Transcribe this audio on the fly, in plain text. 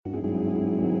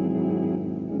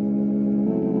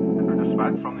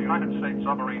United States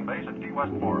submarine base at Key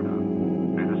West, Florida.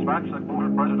 A dispatch that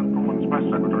quoted President Truman's press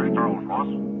secretary, Charles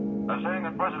Ross, as saying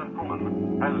that President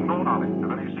Truman has no knowledge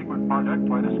of any secret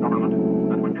project by this government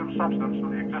that would give substance to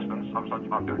the existence of such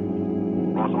objects.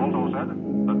 Ross also said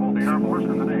that both the Air Force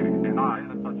and the Navy deny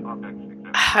that such objects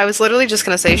exist. I was literally just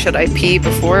gonna say, should I pee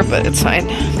before, but it's fine.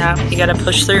 No, you gotta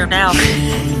push through now.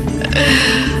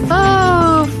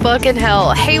 Oh, fucking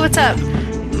hell. Hey, what's up?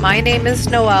 My name is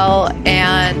Noelle,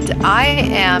 and I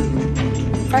am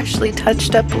freshly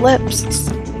touched up lips.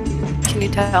 Can you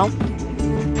tell?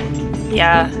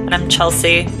 Yeah, and I'm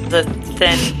Chelsea, the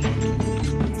thin,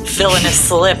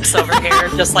 villainous lips over here,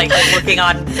 just like working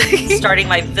on starting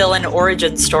my villain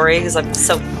origin story because I'm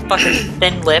so fucking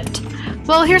thin-lipped.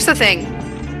 Well, here's the thing.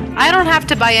 I don't have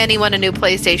to buy anyone a new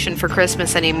PlayStation for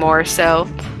Christmas anymore, so...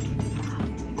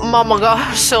 Mama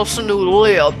got herself some new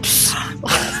lips.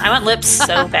 I want lips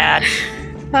so bad.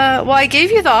 Well, I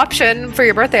gave you the option for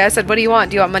your birthday. I said, what do you want?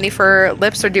 Do you want money for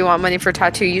lips or do you want money for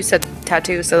tattoo? You said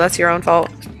tattoo, so that's your own fault.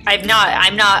 I'm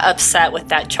not upset with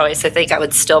that choice. I think I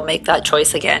would still make that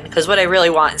choice again because what I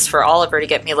really want is for Oliver to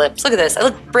get me lips. Look at this. I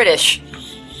look British.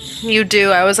 You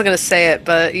do. I wasn't going to say it,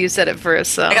 but you said it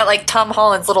first, so. I got like Tom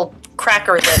Holland's little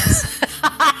cracker lips.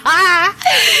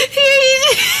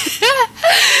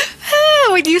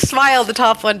 When you smile, the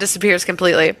top one disappears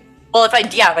completely. Well, if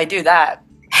I do that.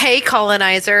 Hey,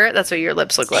 colonizer. That's what your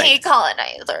lips look like. Hey,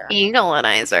 colonizer. Hey,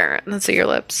 colonizer. That's what your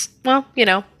lips. Well, you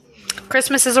know,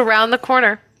 Christmas is around the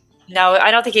corner. No,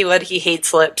 I don't think he would. He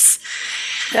hates lips.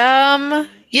 You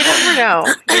never know.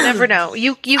 You never know.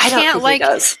 You can't like.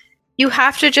 You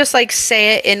have to just like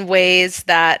say it in ways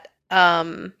that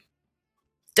don't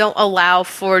allow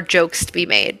for jokes to be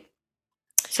made.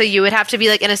 So you would have to be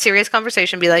like in a serious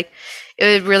conversation, be like, it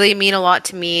would really mean a lot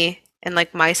to me and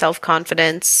like my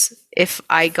self-confidence if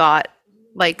I got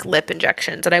like lip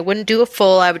injections, and I wouldn't do a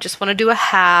full. I would just want to do a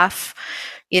half.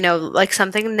 You know, like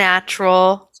something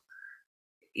natural.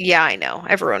 Yeah, I know.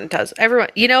 Everyone does. Everyone,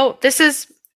 you know, this is,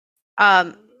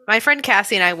 my friend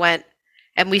Cassie and I went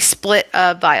and we split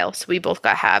a vial. So we both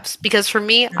got halves because for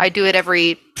me, I try to do it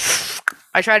every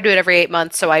 8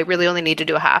 months. So I really only need to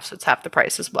do a half. So it's half the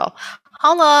price as well.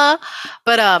 Holla.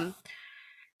 But,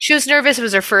 she was nervous. It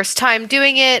was her first time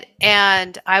doing it.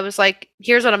 And I was like,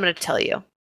 here's what I'm going to tell you.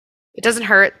 It doesn't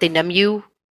hurt. They numb you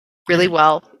really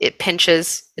well. It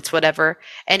pinches. It's whatever.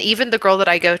 And even the girl that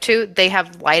I go to, they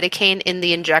have lidocaine in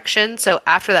the injection. So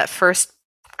after that first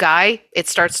guy, it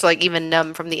starts to like even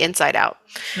numb from the inside out.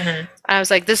 Mm-hmm. And I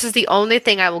was like, this is the only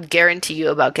thing I will guarantee you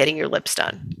about getting your lips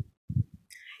done.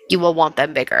 You will want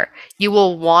them bigger. You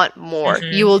will want more.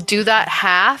 Mm-hmm. You will do that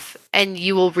half and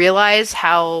you will realize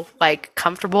how like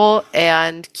comfortable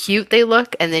and cute they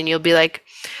look. And then you'll be like,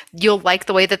 you'll like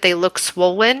the way that they look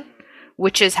swollen,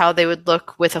 which is how they would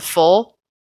look with a full.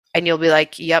 And you'll be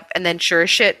like, yep. And then sure as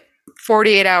shit,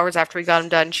 48 hours after we got them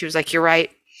done, she was like, you're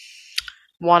right.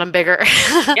 Want them bigger.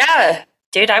 Yeah.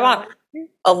 Dude, I want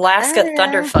Alaska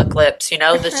Thunderfuck lips, you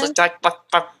know? This is like,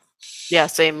 yeah,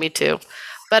 same, me too.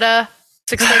 But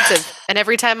it's expensive. And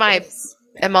every time I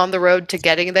am on the road to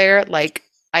getting there, like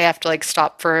I have to like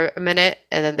stop for a minute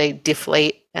and then they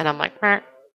deflate and I'm like, Meh.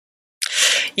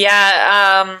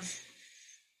 Yeah,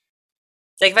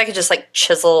 like if I could just like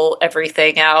chisel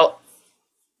everything out.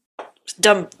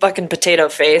 Dumb fucking potato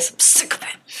face. I'm sick of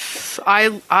it.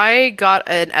 I got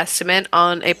an estimate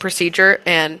on a procedure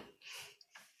and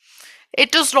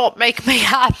it does not make me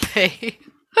happy.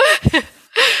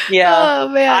 Yeah. Oh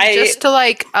man. Just to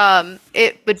like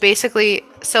it would basically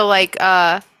so like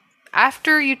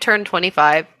after you turn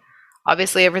 25,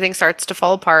 obviously everything starts to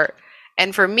fall apart.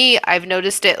 And for me, I've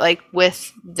noticed it like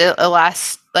with the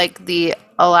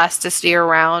elasticity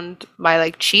around my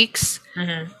like cheeks.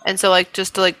 Mm-hmm. And so like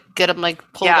just to like get them like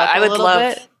pulled up a little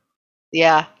bit.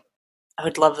 Yeah. I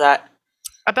would love that.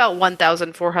 About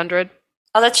 1,400.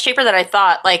 Oh, that's cheaper than I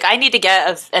thought. Like I need to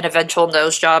get an eventual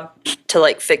nose job to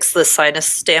like fix the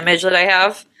sinus damage that I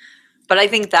have. But I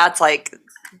think that's like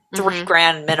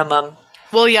 $3,000 minimum.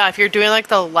 Well, yeah, if you're doing like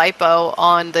the lipo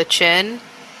on the chin,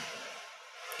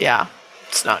 yeah,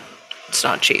 it's not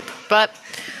cheap. But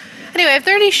anyway, if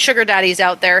there are any sugar daddies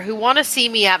out there who want to see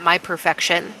me at my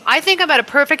perfection, I think I'm at a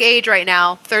perfect age right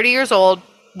now, 30 years old,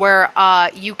 where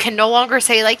you can no longer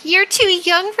say like, you're too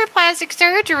young for plastic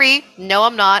surgery. No,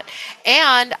 I'm not.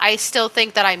 And I still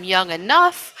think that I'm young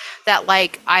enough that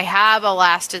like I have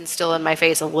elastin still in my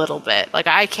face a little bit. Like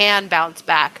I can bounce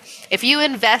back. If you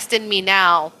invest in me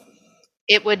now,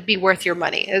 it would be worth your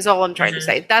money is all I'm trying to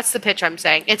say. That's the pitch I'm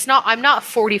saying. I'm not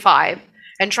 45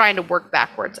 and trying to work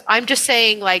backwards. I'm just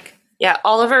saying like, yeah,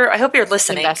 Oliver, I hope you're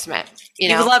listening. Investment.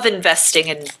 You love investing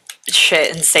in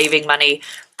shit and saving money.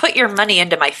 put your money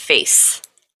into my face.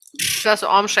 That's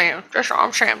all I'm saying. That's all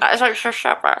I'm saying. That's all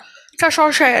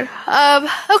I'm saying.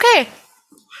 Okay.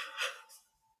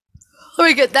 Let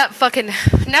me get that fucking...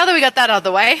 Now that we got that out of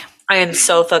the way. I am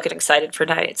so fucking excited for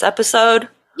tonight's episode.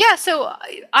 Yeah, so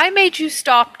I made you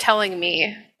stop telling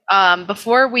me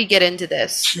before we get into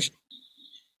this.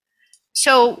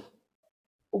 So,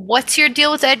 what's your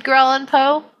deal with Edgar Allan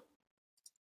Poe?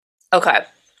 Okay.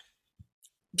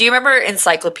 Do you remember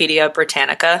Encyclopedia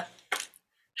Britannica?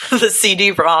 The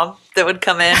CD-ROM that would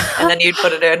come in and then you'd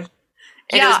put it in?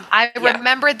 I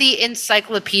remember the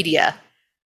encyclopedia.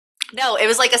 No, it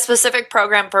was like a specific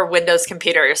program for Windows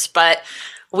computers, but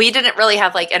we didn't really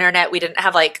have like internet. We didn't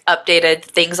have like updated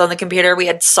things on the computer. We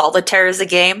had Solitaire as a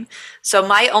game. So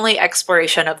my only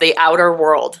exploration of the outer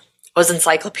world was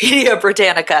Encyclopedia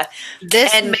Britannica.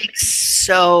 This makes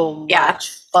so much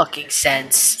fucking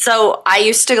sense. So I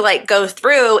used to like go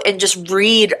through and just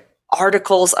read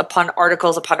articles upon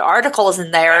articles upon articles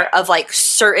in there of like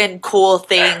certain cool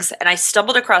things. And I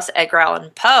stumbled across Edgar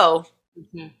Allan Poe.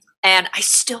 Mm-hmm. And I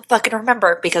still fucking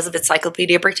remember, because of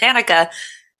Encyclopedia Britannica,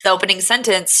 the opening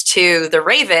sentence to The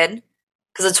Raven,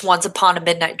 because it's once upon a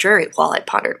midnight dreary, while I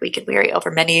pondered weak and weary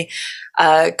over many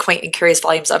quaint and curious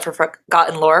volumes of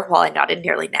forgotten lore, while I nodded,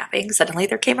 nearly napping, suddenly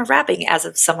there came a rapping, as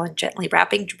of someone gently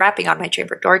rapping on my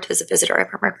chamber door. 'Tis a visitor, I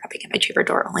murmured, rapping at my chamber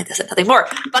door, only this and nothing more.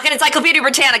 Fucking Encyclopedia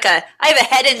Britannica! I have a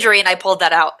head injury and I pulled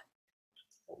that out.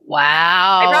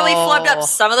 Wow. I probably flubbed up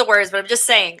some of the words, but I'm just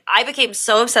saying, I became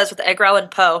so obsessed with Edgar Allan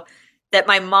Poe that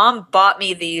my mom bought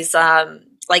me these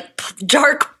like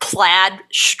dark plaid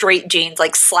straight jeans,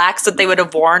 like slacks that they would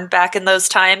have worn back in those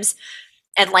times,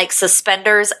 and like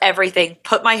suspenders, everything.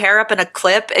 Put my hair up in a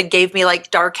clip and gave me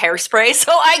like dark hairspray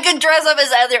so I could dress up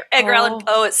as Edgar Allan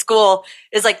Poe at school.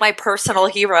 Is like my personal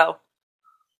hero.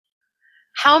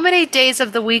 How many days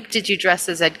of the week did you dress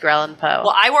as Edgar Allan Poe?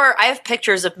 Well, I have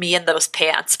pictures of me in those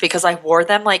pants because I wore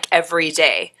them like every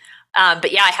day.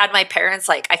 But yeah, I had my parents,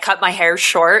 like, I cut my hair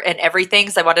short and everything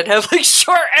because I wanted to have like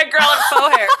short Edgar Allan Poe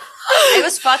hair. I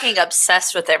was fucking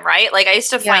obsessed with him, right? Like, I used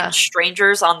to find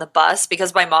strangers on the bus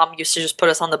because my mom used to just put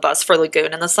us on the bus for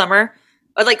Lagoon in the summer.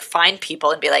 I'd like find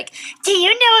people and be like, "Do you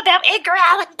know about Edgar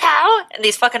Allan Poe?" And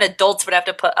these fucking adults would have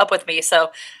to put up with me.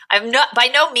 So I'm not by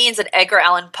no means an Edgar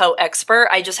Allan Poe expert.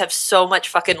 I just have so much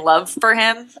fucking love for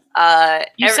him.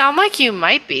 You sound like you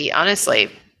might be,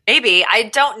 honestly. Maybe. I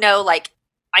don't know. Like,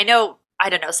 I don't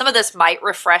know. Some of this might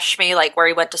refresh me, like where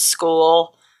he went to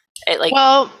school at like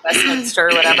Westminster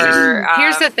or whatever.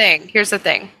 Here's the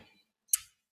thing.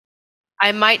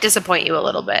 I might disappoint you a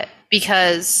little bit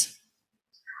because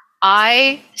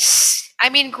I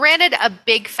mean, granted, a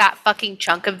big fat fucking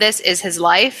chunk of this is his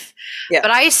life,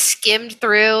 but I skimmed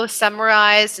through,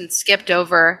 summarized, and skipped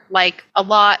over like a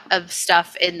lot of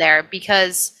stuff in there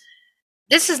because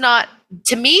this is not,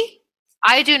 to me,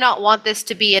 I do not want this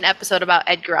to be an episode about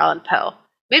Edgar Allan Poe.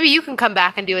 Maybe you can come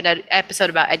back and do an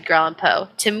episode about Edgar Allan Poe.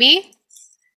 To me,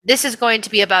 this is going to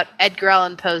be about Edgar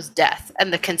Allan Poe's death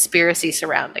and the conspiracy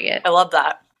surrounding it. I love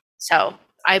that. So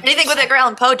anything with Edgar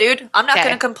Allan Poe, dude. I'm not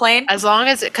going to complain. As long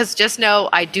as, because just know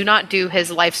I do not do his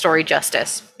life story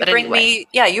justice. But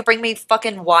you bring me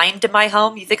fucking wine to my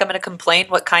home. You think I'm going to complain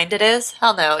what kind it is?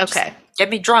 Hell no. Okay.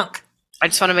 Get me drunk. I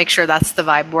just want to make sure that's the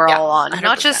vibe we're all on.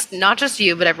 100%. Not just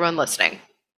you, but everyone listening.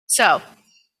 So,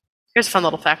 here's a fun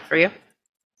little fact for you.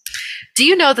 Do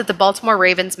you know that the Baltimore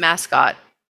Ravens mascot,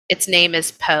 its name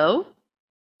is Poe?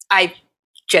 I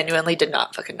genuinely did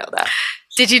not fucking know that.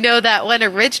 Did you know that when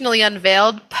originally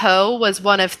unveiled, Poe was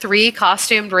one of 3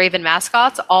 costumed Raven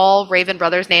mascots, all Raven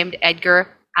brothers named Edgar,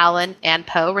 Allan, and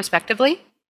Poe, respectively?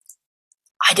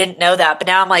 I didn't know that, but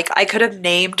now I'm like, I could have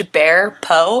named Bear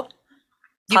Poe.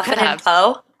 You could have.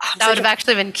 Poe. That would have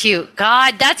actually been cute.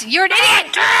 God, you're an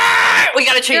idiot! We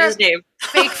gotta change his name.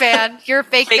 Fake fan. You're a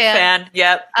fake fan. Fake fan.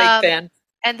 Yep, fake fan.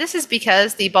 And this is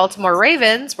because the Baltimore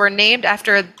Ravens were named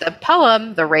after the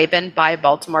poem The Raven by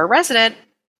Baltimore resident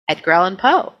Edgar Allan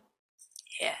Poe.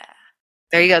 Yeah.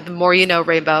 There you go. The more you know,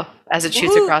 Rainbow, as it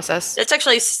shoots across us.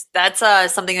 That's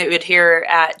something that we would hear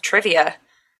at trivia.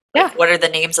 Yeah. Like, what are the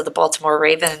names of the Baltimore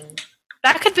Raven?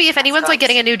 That could be if anyone's like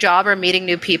getting a new job or meeting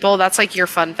new people. That's like your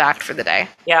fun fact for the day.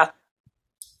 Yeah.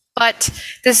 But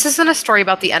this isn't a story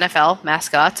about the NFL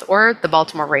mascots or the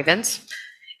Baltimore Ravens.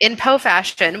 In Poe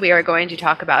fashion, we are going to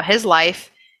talk about his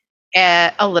life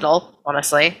a little,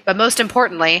 honestly, but most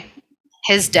importantly,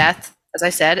 his death, as I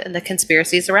said, and the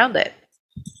conspiracies around it.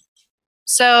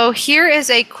 So here is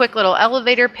a quick little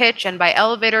elevator pitch, and by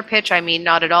elevator pitch, I mean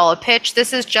not at all a pitch.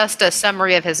 This is just a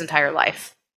summary of his entire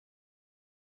life.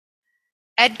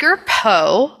 Edgar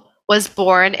Poe was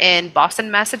born in Boston,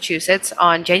 Massachusetts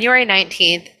on January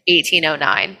 19th,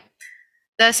 1809.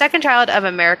 The second child of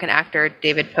American actor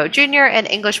David Poe Jr. and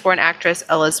English-born actress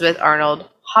Elizabeth Arnold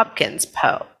Hopkins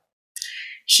Poe.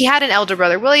 He had an elder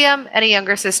brother, William, and a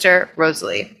younger sister,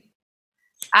 Rosalie.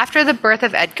 After the birth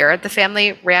of Edgar, the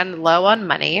family ran low on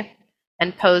money,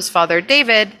 and Poe's father,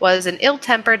 David, was an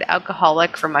ill-tempered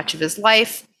alcoholic for much of his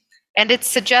life, and it's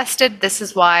suggested this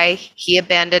is why he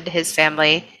abandoned his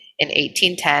family in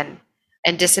 1810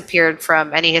 and disappeared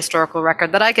from any historical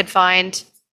record that I could find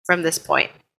from this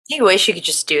point. You wish you could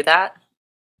just do that.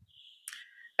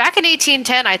 Back in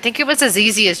 1810, I think it was as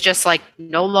easy as just like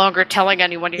no longer telling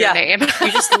anyone your name.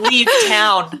 You just leave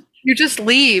town. You just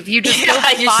leave. You just go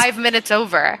 5 minutes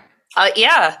over.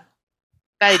 Yeah.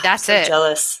 That's it.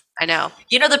 Jealous. I know.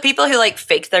 You know, the people who like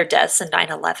faked their deaths in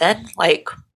 9/11, like,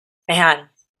 man.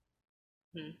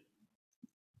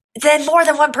 Then more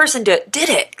than one person did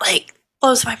it. Like,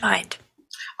 blows my mind.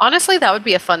 Honestly, that would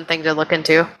be a fun thing to look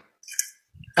into.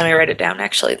 Let me write it down,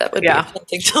 actually. That would be a fun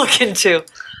thing to look into.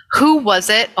 Who was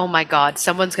it? Oh my God,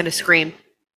 someone's going to scream.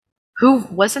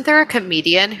 Wasn't there a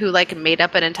comedian who like made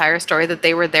up an entire story that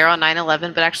they were there on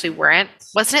 9/11 but actually weren't?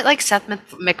 Wasn't it like Seth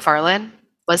MacFarlane?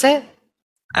 Was it?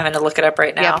 I'm going to look it up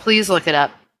right now. Yeah, please look it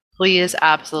up. Please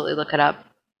absolutely look it up.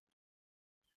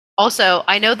 Also,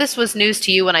 I know this was news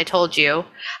to you when I told you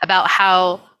about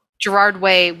how Gerard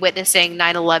Way witnessing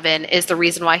 9/11 is the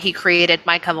reason why he created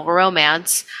My Chemical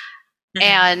Romance.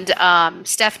 Mm-hmm. And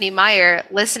Stephenie Meyer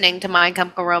listening to My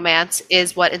Chemical Romance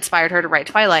is what inspired her to write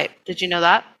Twilight. Did you know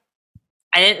that?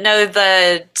 I didn't know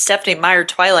the Stephenie Meyer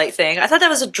Twilight thing. I thought that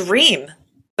was a dream,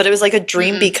 but it was like a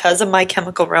dream because of My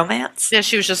Chemical Romance. Yeah,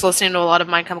 she was just listening to a lot of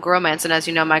My Chemical Romance, and as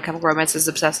you know, My Chemical Romance is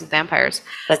obsessed with vampires.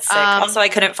 That's sick. Also, I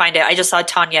couldn't find it. I just saw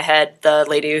Tanya Head, the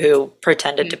lady who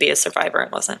pretended to be a survivor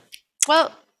and wasn't.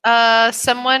 Well,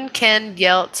 someone can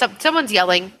yell. Someone's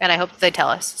yelling, and I hope they tell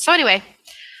us. So anyway.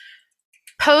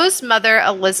 Poe's mother,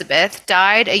 Elizabeth,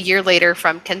 died a year later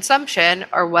from consumption,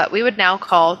 or what we would now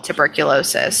call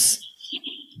tuberculosis.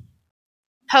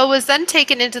 Poe was then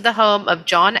taken into the home of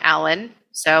John Allan.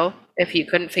 So, if you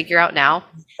couldn't figure out now,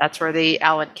 that's where the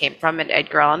Allan came from, and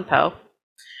Edgar Allan Poe.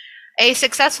 A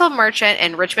successful merchant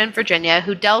in Richmond, Virginia,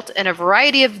 who dealt in a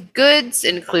variety of goods,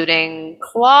 including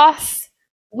cloth,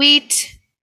 wheat,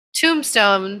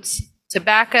 tombstones,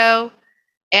 tobacco,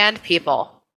 and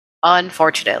people,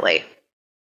 unfortunately.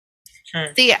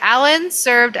 The Allans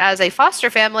served as a foster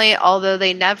family, although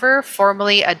they never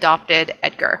formally adopted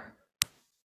Edgar.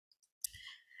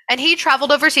 And he traveled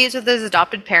overseas with his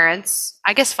adopted parents.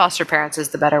 I guess foster parents is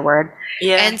the better word.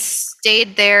 Yeah. And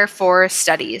stayed there for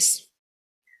studies.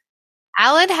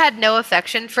 Allan had no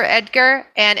affection for Edgar,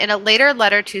 and in a later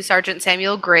letter to Sergeant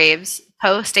Samuel Graves,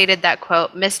 Poe stated that,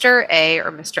 quote, Mr. A,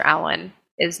 or Mr. Allan,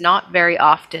 is not very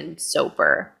often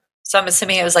sober. So I'm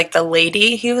assuming it was like the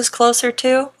lady he was closer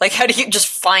to? Like, how do you just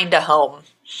find a home?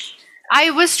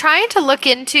 I was trying to look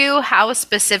into how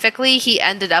specifically he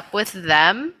ended up with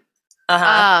them.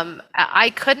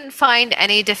 I couldn't find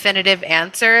any definitive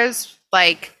answers.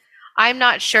 Like, I'm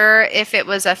not sure if it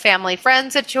was a family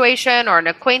friend situation or an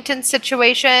acquaintance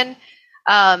situation.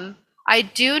 I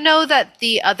do know that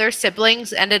the other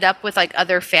siblings ended up with like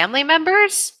other family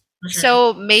members.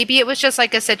 So maybe it was just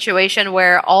like a situation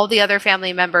where all the other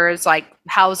family members, like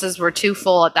houses were too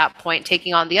full at that point,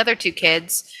 taking on the other two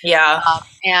kids. Yeah.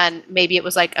 And maybe it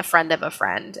was like a friend of a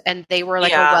friend, and they were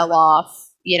like a well-off,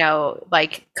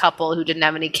 like couple who didn't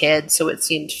have any kids. So it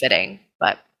seemed fitting,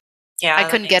 but I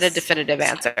couldn't get a definitive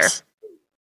answer.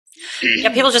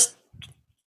 Yeah. People just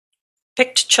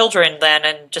picked children then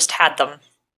and just had them.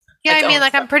 Yeah, I mean,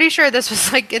 like, I'm pretty sure this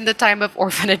was, like, in the time of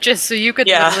orphanages, so you could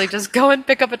literally just go and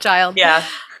pick up a child. Yeah.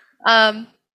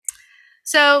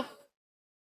 So,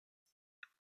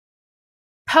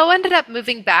 Poe ended up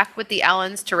moving back with the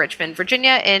Allans to Richmond,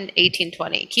 Virginia in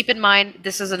 1820. Keep in mind,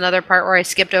 this is another part where I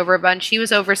skipped over a bunch. He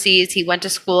was overseas. He went to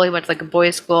school. He went to, like, a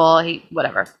boys' school.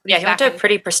 Whatever. Yeah, he went to a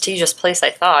pretty prestigious place, I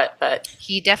thought, but...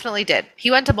 He definitely did. He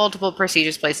went to multiple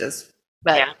prestigious places.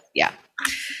 But, yeah.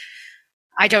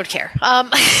 I don't care.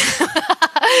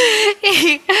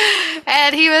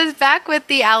 And he was back with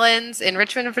the Allans in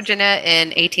Richmond, Virginia in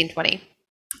 1820.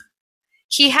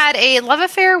 He had a love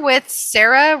affair with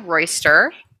Sarah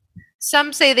Royster.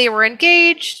 Some say they were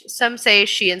engaged. Some say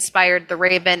she inspired the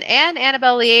Raven and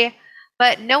Annabel Lee.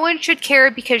 But no one should care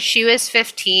because she was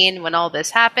 15 when all this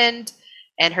happened.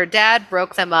 And her dad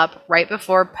broke them up right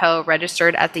before Poe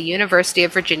registered at the University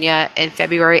of Virginia in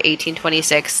February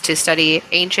 1826 to study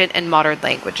ancient and modern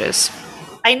languages.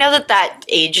 I know that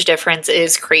age difference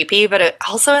is creepy, but it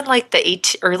also in like the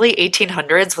early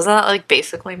 1800s, wasn't that like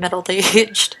basically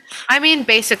middle-aged? I mean,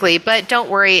 basically, but don't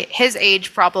worry, his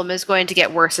age problem is going to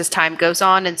get worse as time goes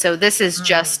on, and so this is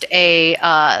just like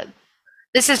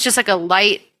a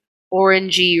light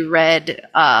orangey red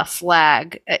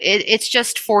flag. It's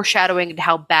just foreshadowing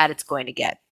how bad it's going to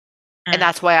get. And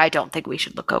that's why I don't think we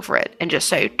should look over it and just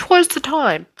say, 'twas the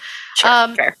time.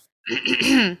 Sure, fair.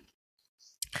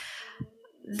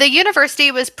 The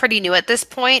university was pretty new at this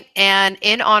point, and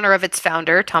in honor of its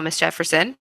founder, Thomas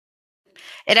Jefferson,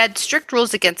 it had strict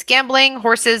rules against gambling,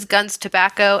 horses, guns,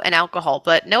 tobacco, and alcohol,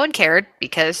 but no one cared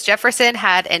because Jefferson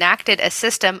had enacted a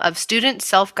system of student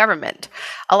self-government,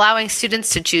 allowing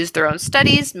students to choose their own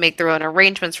studies, make their own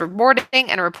arrangements for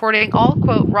boarding, and reporting all,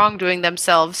 quote, wrongdoing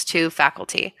themselves to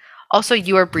faculty. Also,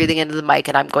 you are breathing into the mic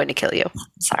and I'm going to kill you.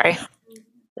 Sorry. Is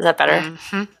that better?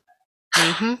 Mm-hmm.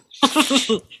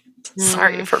 Mm-hmm.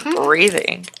 Sorry for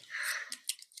breathing.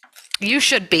 You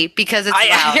should be, because it's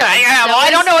loud. I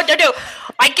don't know what to do.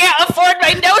 I can't afford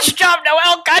my nose job,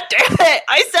 Noelle. God damn it.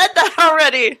 I said that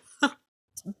already.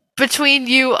 Between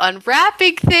you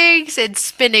unwrapping things and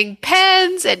spinning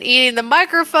pens and eating the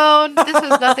microphone, this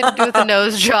has nothing to do with the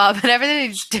nose job and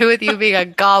everything to do with you being a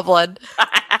goblin.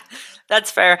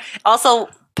 That's fair. Also,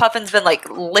 Puffin's been like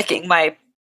licking my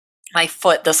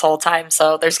foot this whole time,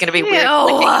 so there's going to be weird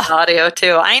licking audio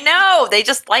too. I know. They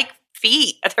just like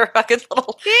feet. They're fucking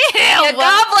little goblins.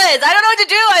 I don't know what to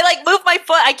do. I like move my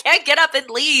foot. I can't get up and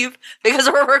leave because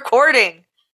we're recording.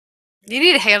 You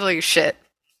need to handle your shit.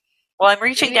 Well, I'm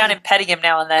reaching down and petting him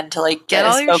now and then to like get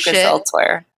his focus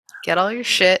elsewhere. Get all your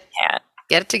shit. Yeah.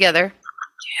 Get it together.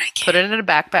 Put it in a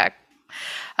backpack.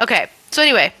 Okay. So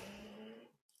anyway,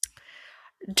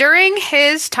 during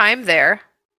his time there,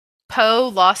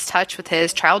 Poe lost touch with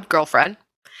his child girlfriend,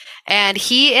 and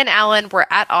he and Alan were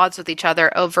at odds with each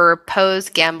other over Poe's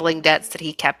gambling debts that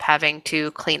he kept having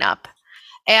to clean up.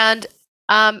 And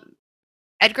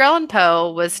Edgar Allan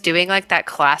Poe was doing like that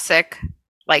classic,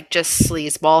 like just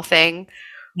sleazeball thing,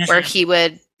 where he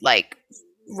would like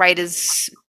write his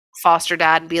foster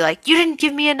dad and be like, "You didn't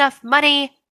give me enough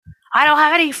money. I don't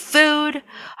have any food.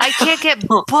 I can't get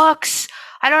books.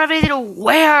 I don't have anything to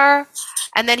wear."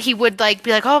 And then he would like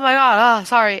be like, "Oh my god,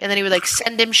 sorry." And then he would like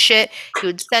send him shit. He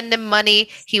would send him money.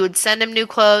 He would send him new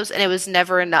clothes, and it was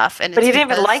never enough. And but he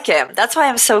didn't even like him. That's why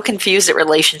I'm so confused at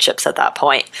relationships at that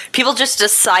point. People just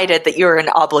decided that you're an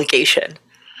obligation.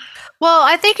 Well,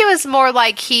 I think it was more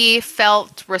like he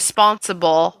felt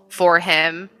responsible for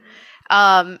him,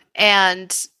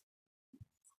 and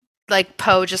like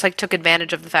Poe just like took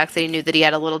advantage of the fact that he knew that he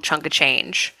had a little chunk of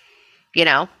change, you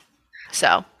know.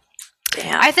 So,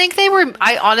 damn. I think they were.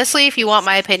 I honestly, if you want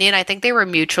my opinion, I think they were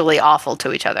mutually awful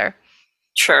to each other.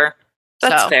 Sure,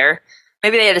 that's fair.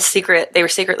 Maybe they had a secret. They were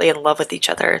secretly in love with each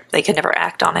other. They could never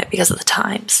act on it because of the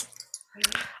times.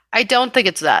 I don't think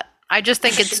it's that. I just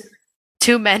think it's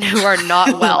two men who are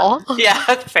not well. Yeah,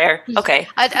 fair. Okay.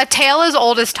 A tale as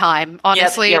old as time,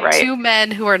 honestly. Yep, you're right. Two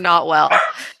men who are not well.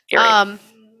 You're right.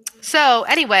 So,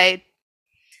 anyway,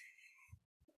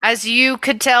 as you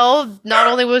could tell, not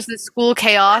only was the school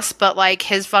chaos, but like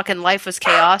his fucking life was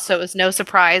chaos, so it was no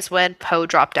surprise when Poe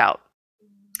dropped out.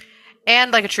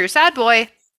 And like a true sad boy,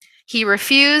 he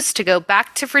refused to go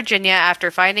back to Virginia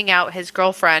after finding out his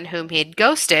girlfriend, whom he had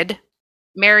ghosted,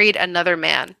 married another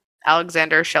man,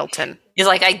 Alexander Shelton. He's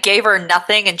like, I gave her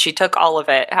nothing and she took all of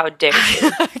it. How dare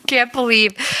you? I can't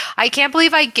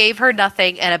believe I gave her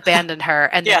nothing and abandoned her,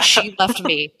 and then she left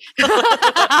me. A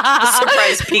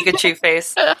surprise Pikachu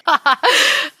face.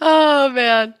 Oh,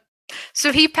 man.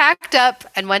 So he packed up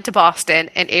and went to Boston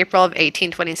in April of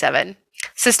 1827,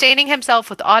 sustaining himself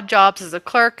with odd jobs as a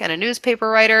clerk and a newspaper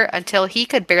writer until he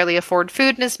could barely afford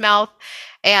food in his mouth,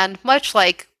 and much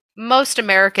like most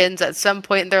Americans at some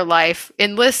point in their life,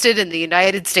 enlisted in the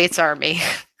United States Army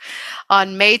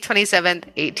on May 27th,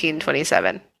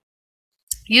 1827.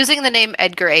 Using the name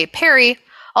Edgar A. Perry,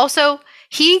 also,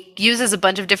 he uses a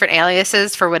bunch of different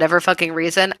aliases for whatever fucking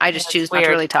reason. I just choose not to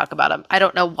really talk about him. I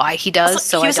don't know why he does.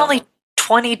 Also, he was only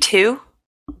 22?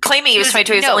 Claiming he was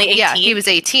 22, he was only 18? Yeah, he was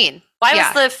 18. Why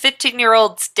was the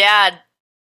 15-year-old's dad...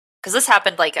 Because this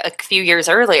happened like a few years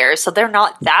earlier, so they're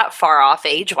not that far off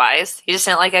age-wise. He just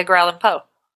didn't like Edgar Allan Poe.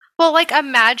 Well, like,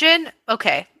 imagine...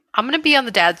 Okay, I'm going to be on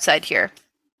the dad's side here.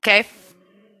 Okay?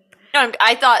 No,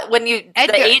 I thought when you...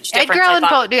 the age difference... Edgar Allan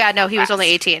Poe... Yeah, no, he was only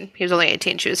 18. He was only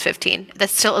 18. She was 15.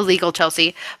 That's still illegal,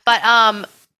 Chelsea. But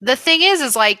the thing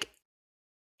is like,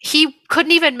 he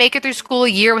couldn't even make it through school a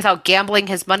year without gambling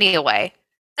his money away.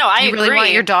 No, I agree. You really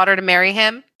want your daughter to marry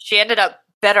him? She ended up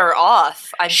better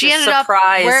off. I'm just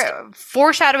surprised.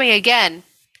 Foreshadowing again,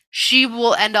 she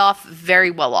will end off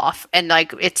very well off. And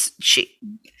like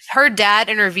her dad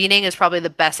intervening is probably the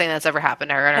best thing that's ever happened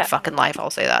to her in her fucking life.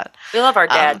 I'll say that. We love our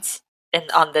dads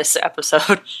on this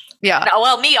episode. Yeah. No,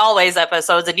 well, me always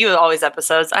episodes and you always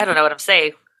episodes. I don't know what I'm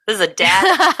saying. This is a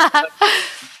dad.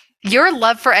 Your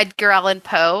love for Edgar Allan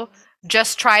Poe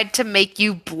just tried to make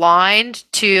you blind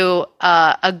to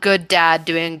a good dad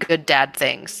doing good dad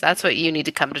things. That's what you need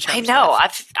to come to terms with. I know.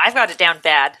 I've got it down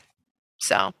bad.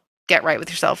 So get right with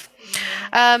yourself.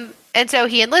 And so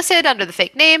he enlisted under the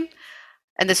fake name,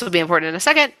 and this will be important in a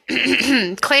second,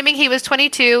 claiming he was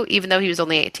 22, even though he was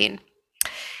only 18.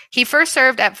 He first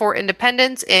served at Fort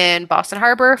Independence in Boston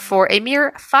Harbor for a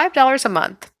mere $5 a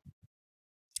month.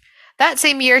 That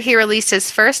same year, he released his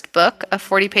first book, a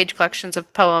 40-page collection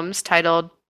of poems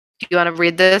titled, do you want to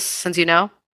read this since you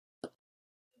know?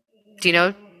 Do you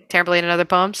know Tamburlaine and Other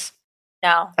Poems?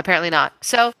 No. Apparently not.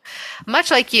 So,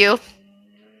 much like you,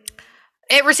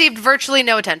 it received virtually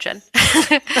no attention.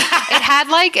 It had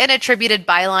like an attributed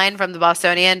byline from the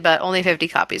Bostonian, but only 50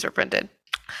 copies were printed.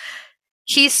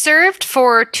 He served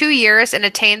for 2 years and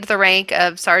attained the rank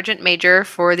of Sergeant Major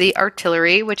for the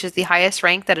artillery, which is the highest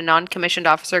rank that a non-commissioned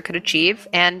officer could achieve.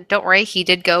 And don't worry, he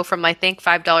did go from, I think,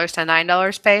 $5 to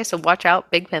 $9 pay, so watch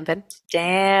out, big pimpin'.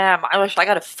 Damn, I wish I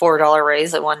got a $4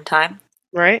 raise at one time.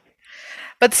 Right?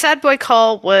 But the sad boy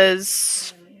call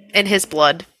was in his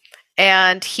blood,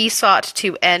 and he sought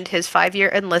to end his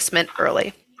 5-year enlistment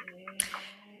early.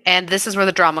 And this is where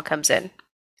the drama comes in.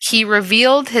 He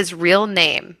revealed his real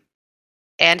name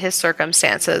and his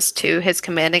circumstances to his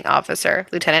commanding officer,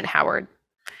 Lieutenant Howard.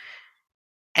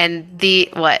 And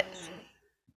what?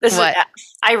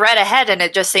 I read ahead and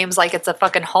it just seems like it's a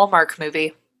fucking Hallmark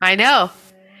movie. I know.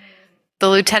 The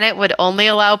lieutenant would only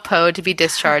allow Poe to be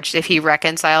discharged if he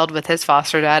reconciled with his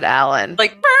foster dad, Alan.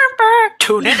 Like, burr, burr,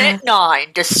 tune in at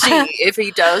 9 to see if he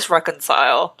does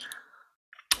reconcile.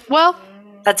 Well,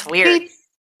 that's weird.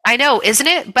 I know, isn't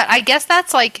it? But I guess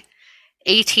that's like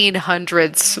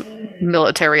 1800s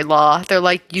military law. They're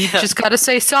like, you just gotta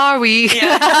say sorry.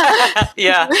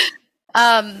 Yeah.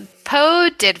 Poe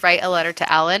did write a letter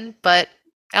to Alan, but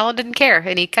Alan didn't care,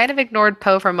 and he kind of ignored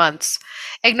Poe for months.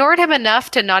 Ignored him enough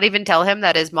to not even tell him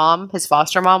that his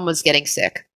foster mom, was getting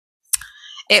sick.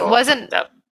 It wasn't...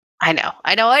 I know.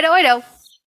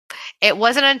 It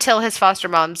wasn't until his foster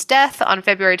mom's death on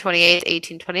February 28th,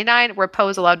 1829, where Poe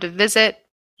was allowed to visit.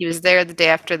 He was there the day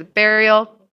after the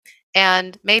burial.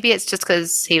 And maybe it's just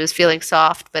because he was feeling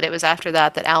soft, but it was after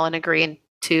that Alan agreed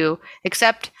to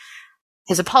accept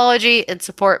his apology and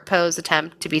support Poe's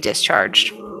attempt to be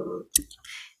discharged.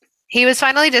 He was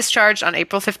finally discharged on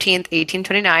April 15th,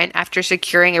 1829, after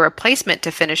securing a replacement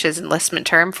to finish his enlistment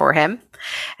term for him,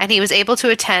 and he was able to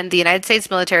attend the United States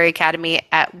Military Academy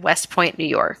at West Point, New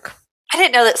York. I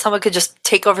didn't know that someone could just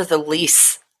take over the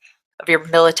lease of your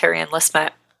military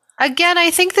enlistment. Again, I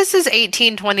think this is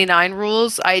 1829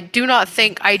 rules. I don't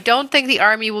think the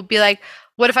Army will be like,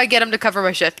 what if I get them to cover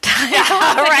my shift?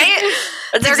 Right?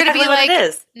 They're going to be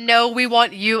like, no, we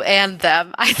want you and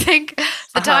them. I think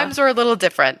the times were a little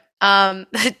different.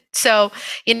 So,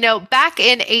 back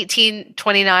in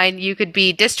 1829, you could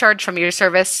be discharged from your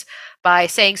service by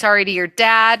saying sorry to your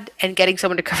dad and getting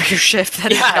someone to cover your shift.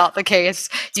 That is not the case.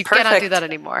 You cannot do that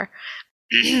anymore.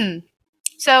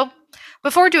 So,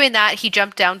 before doing that, he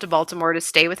jumped down to Baltimore to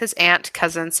stay with his aunt,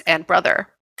 cousins, and brother.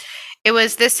 It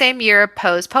was this same year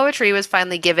Poe's poetry was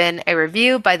finally given a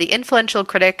review by the influential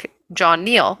critic John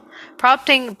Neal,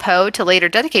 prompting Poe to later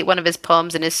dedicate one of his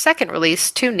poems in his second release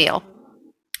to Neal.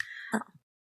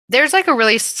 There's like a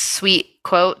really sweet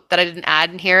quote that I didn't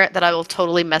add in here that I will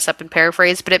totally mess up and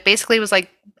paraphrase, but it basically was like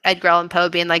Edgar Allan Poe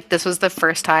being like, this was the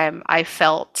first time I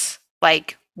felt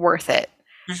like worth it.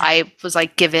 Mm-hmm. I was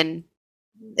like given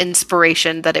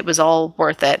inspiration that it was all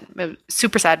worth it. It was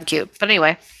super sad and cute. But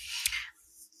anyway,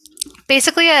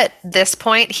 basically at this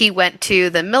point, he went to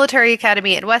the military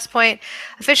academy at West Point,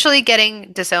 officially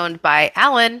getting disowned by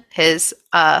Alan, his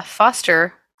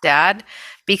foster dad,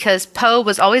 because Poe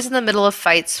was always in the middle of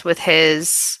fights with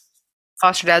his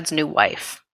foster dad's new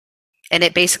wife. And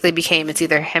it basically became, it's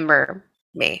either him or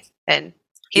me. And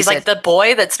he's like, the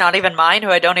boy that's not even mine, who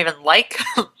I don't even like.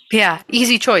 Yeah,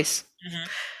 easy choice. Mm-hmm.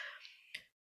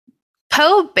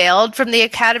 Poe bailed from the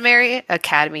academy.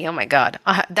 Oh my God.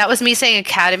 That was me saying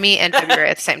academy and February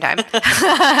at the same time.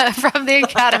 From the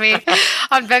academy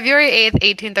on February 8th,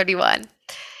 1831.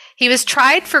 He was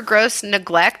tried for gross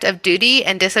neglect of duty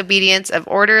and disobedience of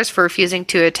orders for refusing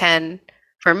to attend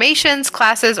formations,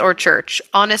 classes, or church.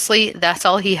 Honestly, that's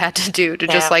all he had to do to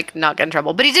just like not get in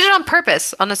trouble. But he did it on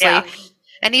purpose, honestly. Yeah.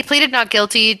 And he pleaded not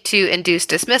guilty to induced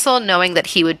dismissal, knowing that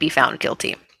he would be found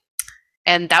guilty.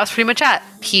 And that was pretty much it.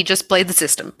 He just played the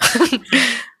system. It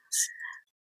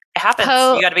happens.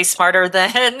 You got to be smarter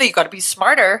than you got to be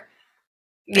smarter.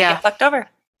 Yeah, get fucked over.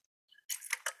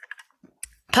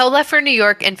 Poe left for New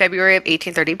York in February of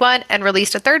 1831 and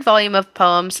released a third volume of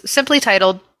poems simply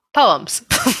titled Poems.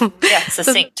 Yeah,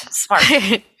 succinct. Smart.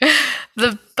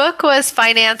 The book was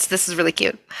financed. This is really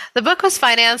cute. The book was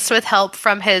financed with help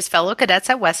from his fellow cadets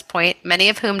at West Point, many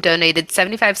of whom donated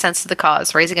 75 cents to the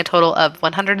cause, raising a total of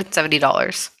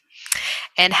 $170.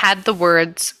 And had the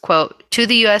words, quote, "To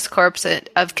the U.S. Corps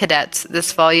of Cadets,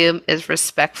 this volume is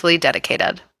respectfully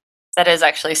dedicated." That is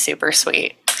actually super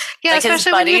sweet. Yeah, like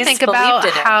especially when you think about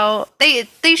how they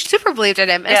super believed in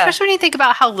him. Yeah. Especially when you think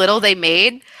about how little they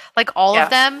made. Like all of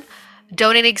them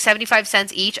donating 75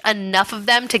 cents each, enough of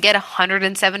them to get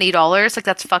 $170. Like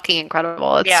that's fucking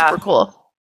incredible. It's super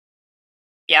cool.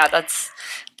 Yeah,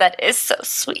 that is so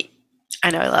sweet.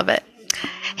 I know, I love it.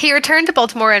 He returned to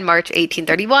Baltimore in March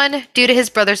 1831 due to his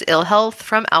brother's ill health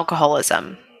from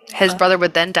alcoholism. His brother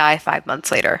would then die 5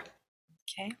 months later.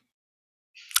 Okay.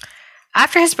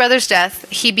 After his brother's death,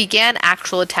 he began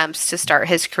actual attempts to start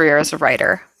his career as a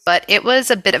writer, but it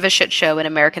was a bit of a shit show in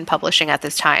American publishing at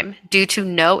this time due to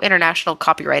no international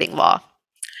copywriting law.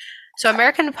 So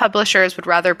American publishers would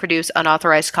rather produce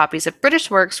unauthorized copies of British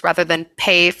works rather than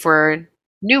pay for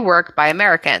new work by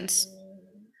Americans.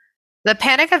 The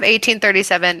Panic of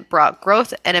 1837 brought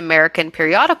growth in American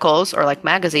periodicals, or like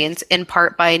magazines, in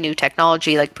part by new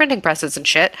technology like printing presses and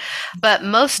shit, but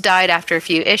most died after a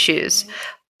few issues.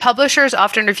 Publishers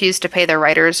often refused to pay their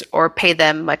writers or pay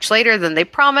them much later than they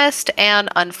promised, and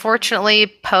unfortunately,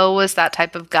 Poe was that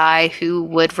type of guy who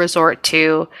would resort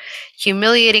to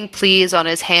humiliating pleas on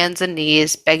his hands and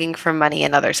knees, begging for money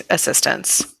and other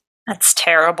assistance. That's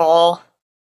terrible.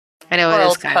 I know, it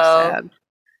is kind of sad.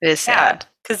 It is sad.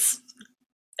 Because,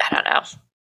 I don't know.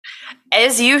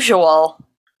 As usual,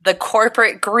 the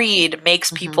corporate greed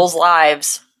makes people's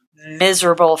lives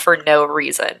miserable for no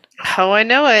reason. Oh, I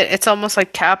know it. It's almost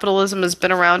like capitalism has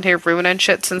been around here ruining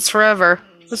shit since forever.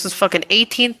 This is fucking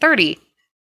 1830.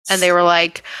 And they were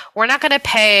like, we're not going to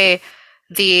pay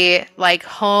the, like,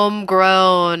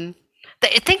 homegrown...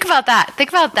 Think about that.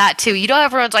 Think about that, too. You know,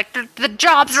 everyone's like, the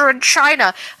jobs are in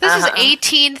China. This is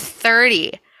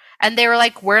 1830. And they were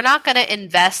like, we're not going to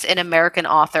invest in American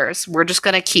authors. We're just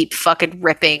going to keep fucking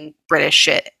ripping British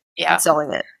shit and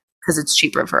selling it. Because it's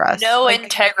cheaper for us. No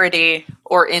integrity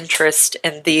or interest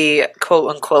in the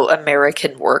quote-unquote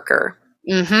American worker.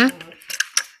 Mm-hmm.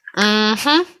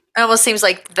 Mm-hmm. It almost seems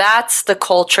like that's the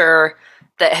culture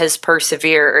that has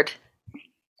persevered.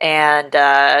 And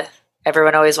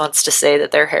everyone always wants to say that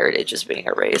their heritage is being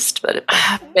erased. But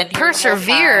it's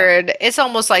persevered, it's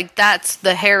almost like that's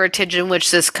the heritage in which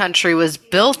this country was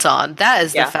built on. That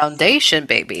is the foundation,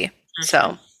 baby. Mm-hmm.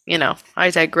 So, you know,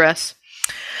 I digress.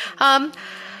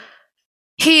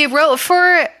 He wrote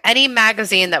for any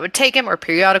magazine that would take him, or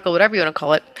periodical, whatever you want to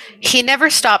call it. He never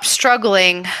stopped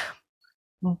struggling,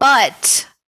 but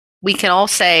we can all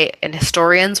say, and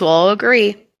historians will all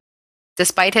agree,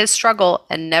 despite his struggle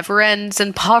and never ends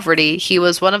in poverty, he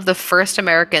was one of the first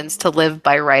Americans to live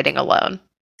by writing alone.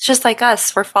 It's just like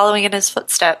us. We're following in his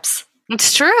footsteps.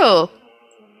 It's true.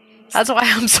 That's why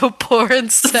I'm so poor and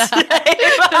sad. That's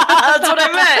what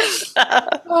I meant.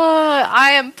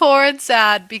 I am poor and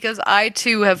sad because I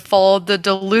too have followed the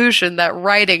delusion that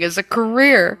writing is a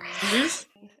career.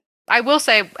 Mm-hmm. I will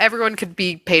say everyone could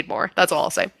be paid more. That's all I'll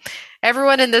say.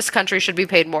 Everyone in this country should be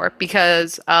paid more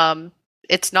because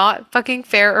it's not fucking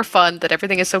fair or fun that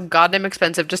everything is so goddamn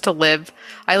expensive just to live.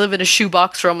 I live in a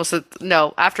shoebox for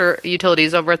after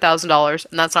utilities over $1,000,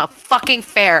 and that's not fucking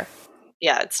fair.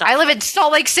 Yeah, it's not. I live in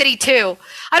Salt Lake City too.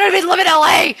 I don't even live in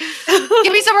LA.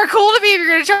 Give me somewhere cool to be if you're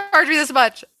going to charge me this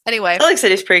much. Anyway, Salt Lake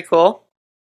City's pretty cool.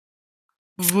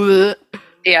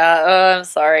 Yeah, I'm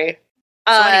sorry.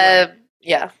 So anyway.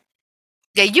 Yeah,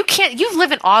 you can't. You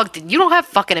live in Ogden. You don't have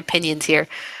fucking opinions here.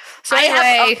 So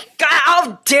anyway, God,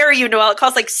 how dare you, Noelle? It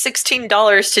costs like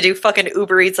 $16 to do fucking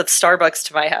Uber Eats of Starbucks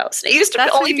to my house. It used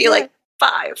to only be like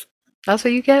 $5. That's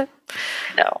what you get?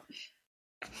 No.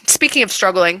 Speaking of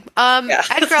struggling,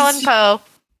 Edgar Allan Poe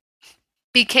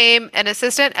became an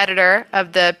assistant editor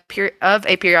of a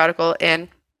periodical in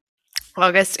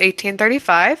August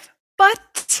 1835,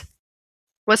 but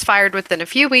was fired within a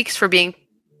few weeks for being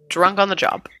drunk on the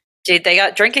job. Dude, they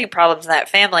got drinking problems in that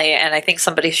family, and I think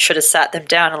somebody should have sat them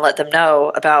down and let them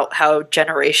know about how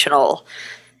generational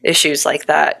issues like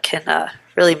that can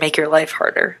really make your life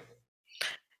harder.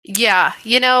 Yeah,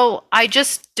 I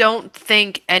just don't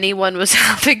think anyone was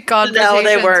having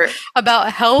conversations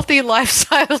about healthy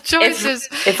lifestyle choices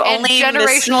if only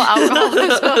generational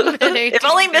alcoholism. If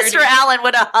only Mr. Allen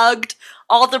would have hugged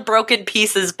all the broken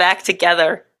pieces back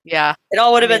together. Yeah. It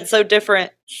all would have been so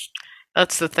different.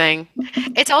 That's the thing.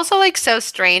 It's also like so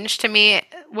strange to me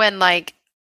when like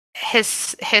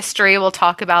his history will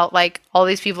talk about like all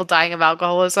these people dying of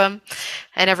alcoholism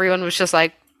and everyone was just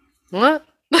like, what?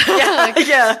 Yeah. Like,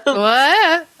 yeah.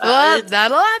 What? Well,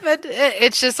 that'll happen.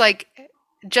 It's just like,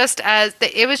 just as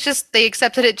it was just, they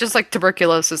accepted it just like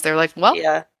tuberculosis. They're like, well,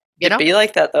 yeah. you know, it'd be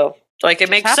like that though. Like it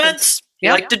makes happens. sense. Yeah.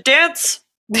 You like to dance.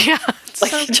 Yeah.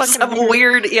 Like So just fucking some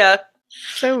weird. Yeah.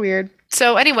 So weird.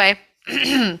 So anyway,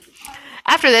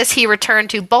 after this, he returned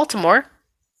to Baltimore,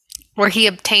 where he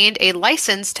obtained a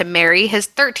license to marry his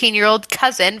 13-year-old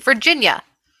cousin, Virginia.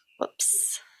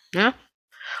 Whoops. Yeah.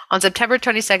 On September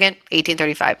 22nd,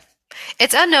 1835.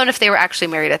 It's unknown if they were actually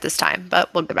married at this time,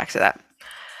 but we'll get back to that.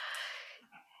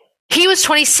 He was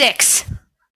 26.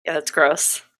 Yeah, that's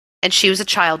gross. And she was a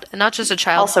child, and not just a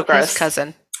child, Also gross. his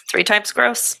cousin. 3 times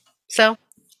gross. So,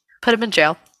 put him in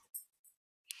jail.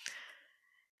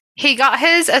 He got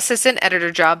his assistant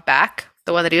editor job back,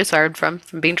 the one that he was fired from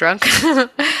being drunk,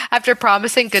 after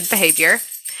promising good behavior.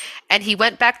 And he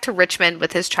went back to Richmond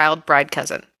with his child bride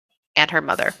cousin and her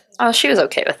mother. Oh, she was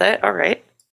okay with it. All right.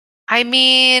 I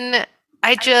mean,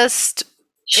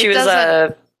 She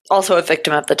was also a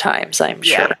victim of the times, I'm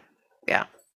sure. Yeah.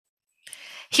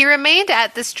 He remained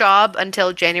at this job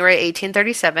until January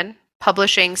 1837,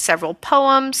 publishing several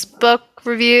poems, book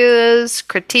reviews,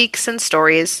 critiques, and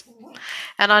stories.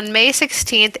 And on May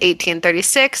 16th,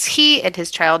 1836, he and his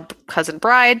child cousin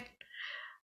bride,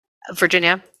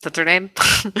 Virginia, that's her name,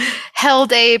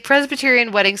 held a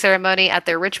Presbyterian wedding ceremony at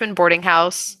their Richmond boarding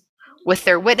house, with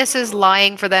their witnesses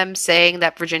lying for them, saying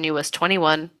that Virginia was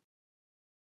 21.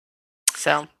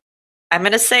 So, I'm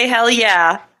going to say hell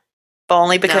yeah, but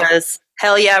only because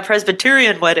hell yeah,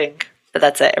 Presbyterian wedding. But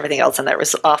that's it. Everything else in there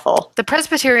was awful. The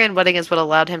Presbyterian wedding is what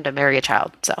allowed him to marry a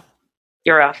child. So,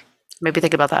 you're wrong. Maybe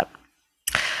think about that.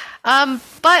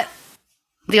 But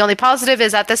the only positive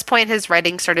is at this point, his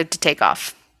writing started to take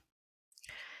off.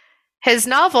 His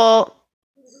novel,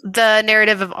 The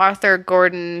Narrative of Arthur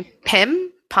Gordon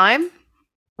Pym, I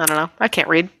don't know, I can't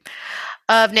read,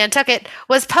 of Nantucket,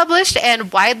 was published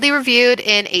and widely reviewed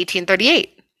in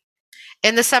 1838.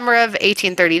 In the summer of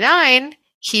 1839,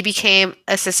 he became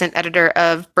assistant editor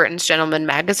of Burton's Gentleman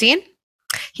magazine.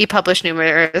 He published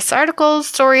numerous articles,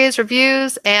 stories,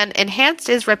 reviews, and enhanced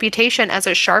his reputation as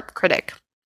a sharp critic.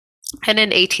 And in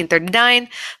 1839,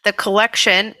 the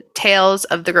collection Tales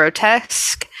of the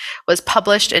Grotesque was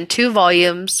published in 2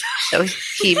 volumes. So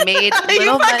he made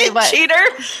little money. You fucking cheater!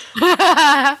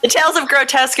 The Tales of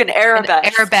Grotesque and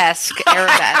Arabesque.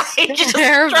 Arabesque. You just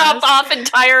drop off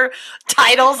entire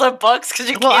titles of books because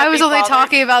you can't. Well, I was only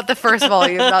talking about the first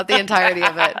volume, not the entirety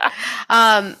of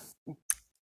it.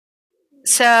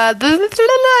 So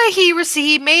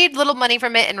he made little money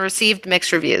from it and received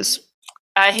mixed reviews.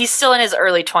 He's still in his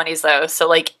early 20s though, so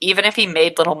like even if he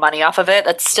made little money off of it,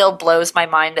 that still blows my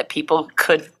mind that people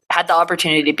had the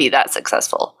opportunity to be that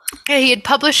successful. Yeah, he had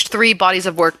published 3 bodies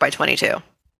of work by 22.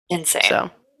 Insane.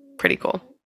 So, pretty cool.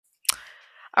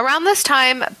 Around this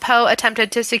time, Poe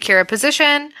attempted to secure a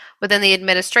position within the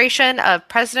administration of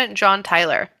President John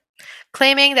Tyler,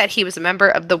 claiming that he was a member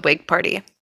of the Whig Party.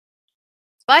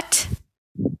 But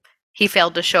he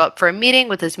failed to show up for a meeting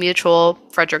with his mutual,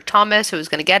 Frederick Thomas, who was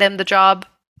going to get him the job.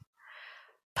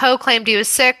 Poe claimed he was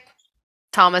sick.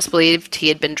 Thomas believed he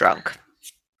had been drunk.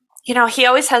 You know, he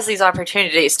always has these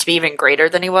opportunities to be even greater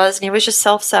than he was, and he was just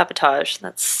self-sabotage.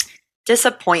 That's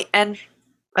disappointing.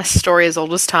 A story as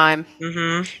old as time.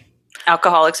 Mm-hmm.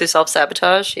 Alcoholics who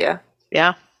self-sabotage, yeah.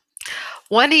 Yeah.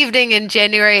 One evening in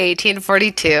January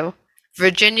 1842,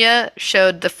 Virginia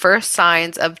showed the first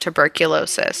signs of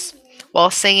tuberculosis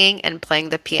while singing and playing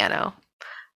the piano.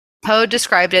 Poe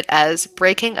described it as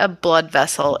breaking a blood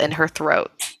vessel in her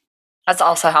throat. That's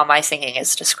also how my singing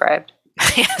is described.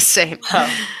 Yeah, same.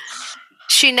 Oh.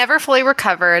 She never fully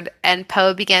recovered, and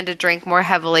Poe began to drink more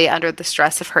heavily under the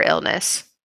stress of her illness.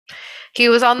 He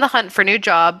was on the hunt for new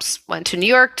jobs, went to New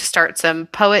York to start some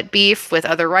poet beef with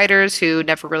other writers who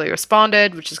never really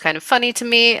responded, which is kind of funny to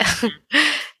me.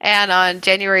 And on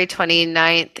January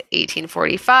 29th,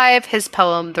 1845, his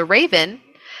poem, The Raven,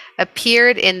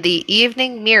 appeared in the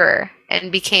Evening Mirror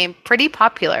and became pretty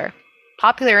popular.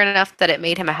 Popular enough that it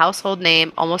made him a household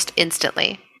name almost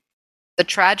instantly. The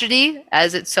tragedy,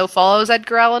 as it so follows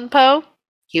Edgar Allan Poe,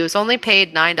 he was only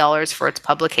paid $9 for its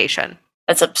publication.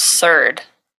 That's absurd.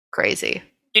 Crazy.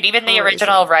 Dude, even the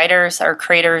original writers or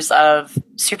creators of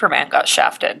Superman got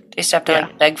shafted. They used to have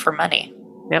to beg for money.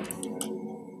 Yep.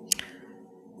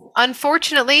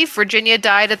 Unfortunately, Virginia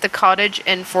died at the cottage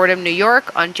in Fordham, New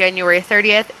York on January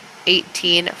 30th,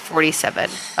 1847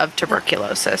 of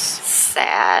tuberculosis.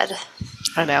 Sad.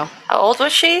 I know. How old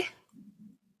was she?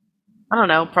 I don't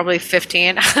know, probably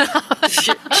 15.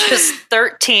 She was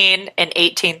 13 in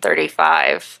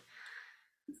 1835.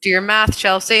 Do your math,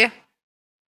 Chelsea.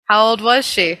 How old was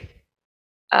she?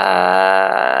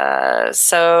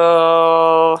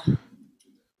 So...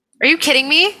 Are you kidding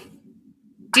me?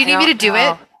 Do you need me to do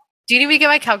it? Do you need me to get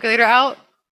my calculator out?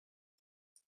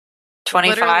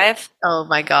 25? Oh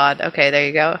my god. Okay, there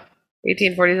you go.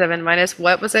 1847 minus,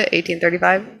 what was it?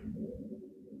 1835?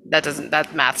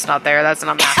 That math's not there. That's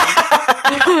not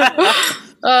math.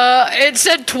 It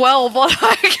said 12 on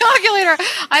my calculator.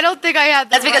 I don't think I had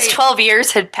that. That's because 12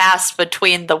 years had passed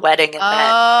between the wedding and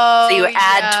then. So you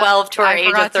add 12 to our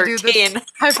age of 13.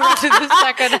 I forgot to do the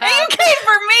second half. You came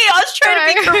for me. I was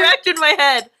trying to be correct in my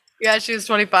head. Yeah, she was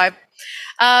 25.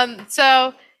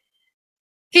 So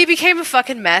he became a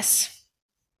fucking mess.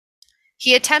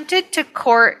 He attempted to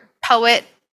court poet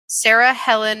Sarah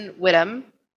Helen Whittam,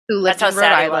 who lived in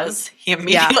Rhode Island. He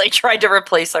immediately tried to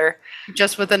replace her.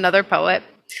 Just with another poet.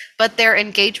 But their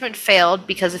engagement failed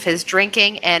because of his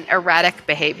drinking and erratic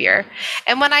behavior.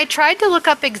 And when I tried to look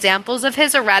up examples of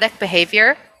his erratic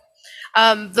behavior,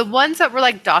 the ones that were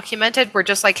like documented were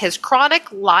just like his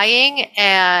chronic lying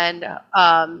and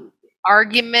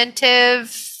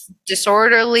argumentative,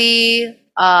 disorderly,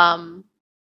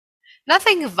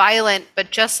 nothing violent,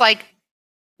 but just like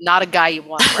not a guy you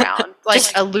want around, like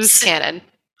a loose cannon.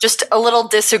 Just a little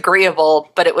disagreeable,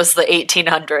 but it was the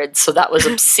 1800s, so that was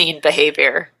obscene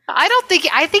behavior.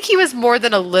 I think he was more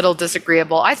than a little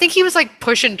disagreeable. I think he was like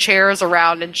pushing chairs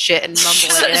around and shit and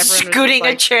mumbling. And scooting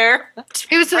a chair.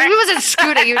 He wasn't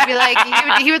scooting. He would be like,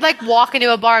 he would like walk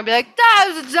into a bar and be like,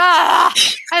 and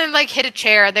then like hit a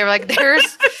chair. And they were like,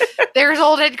 there's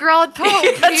old Edgar Allan Poe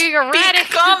being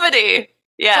erratic comedy.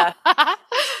 Yeah.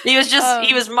 He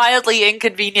was mildly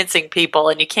inconveniencing people,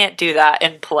 and you can't do that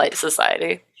in polite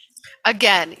society.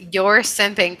 Again, you're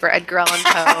simping for Edgar Allan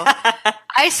Poe.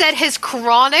 I said his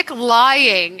chronic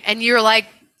lying, and you're like,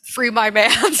 free my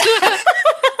mans. Free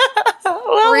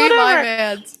my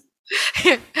mans.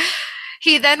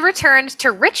 He then returned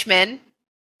to Richmond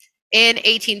in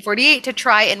 1848 to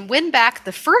try and win back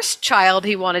the first child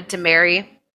he wanted to marry,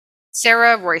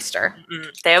 Sarah Royster.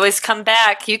 They always come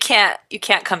back. You can't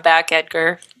come back,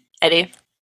 Eddie.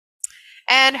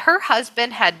 And her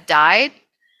husband had died,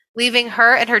 leaving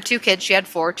her and her 2 kids, she had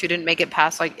 4, 2 didn't make it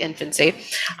past like infancy,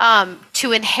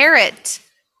 to inherit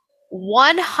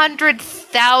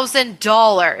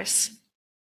 $100,000.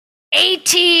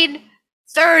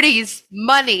 1830s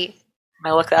money.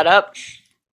 I look that up.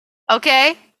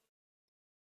 Okay.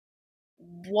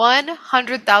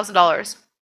 $100,000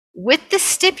 with the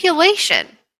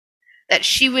stipulation that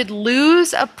she would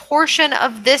lose a portion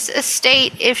of this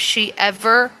estate if she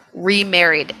ever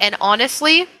remarried. And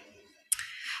honestly,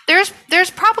 there's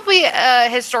probably a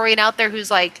historian out there who's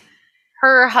like,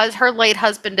 her late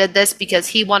husband did this because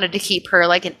he wanted to keep her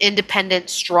like an independent,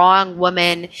 strong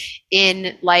woman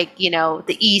in like, you know,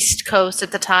 the East Coast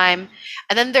at the time.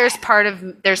 And then there's part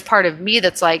of me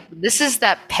that's like, this is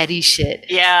that petty shit.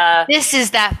 Yeah. This is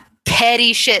that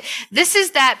petty shit. This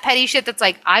is that petty shit that's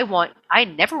like, I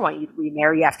never want you to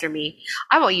remarry after me.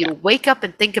 I want you to wake up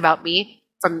and think about me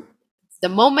from the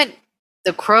moment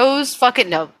the crows fucking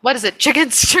no. What is it?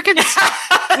 Chickens.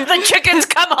 The chickens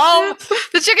come home.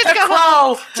 The chickens come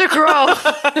home to crow.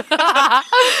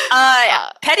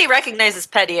 Petty recognizes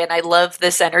petty, and I love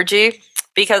this energy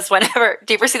because whenever,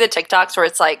 do you ever see the TikToks where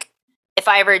it's like, if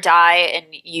I ever die and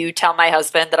you tell my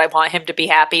husband that I want him to be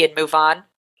happy and move on,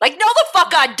 like, no, the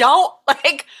fuck I don't.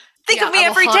 Like, think of me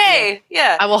every day.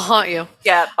 Yeah, I will haunt you.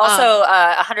 Yeah. Also,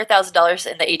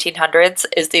 $100,000 in the 1800s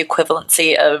is the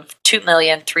equivalency of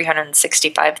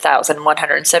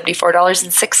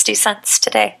 $2,365,174.60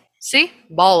 today. See,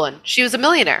 ballin'. She was a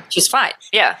millionaire. She's fine.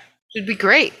 Yeah, she'd be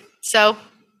great. So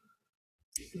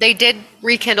they did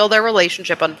rekindle their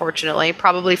relationship, unfortunately,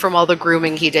 probably from all the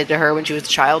grooming he did to her when she was a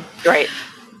child. Right.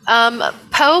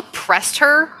 Poe pressed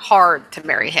her hard to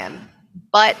marry him,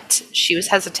 but she was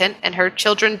hesitant and her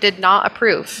children did not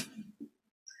approve.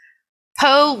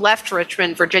 Poe left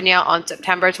Richmond, Virginia on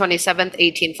September 27th,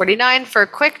 1849 for a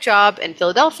quick job in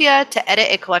Philadelphia to edit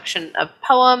a collection of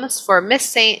poems for Miss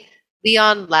St.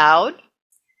 Leon Loud.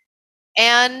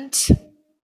 And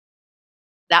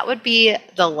that would be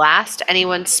the last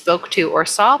anyone spoke to or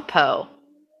saw Poe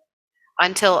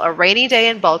until a rainy day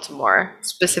in Baltimore,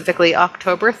 specifically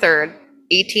October 3rd,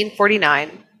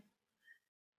 1849.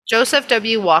 Joseph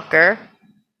W. Walker,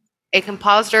 a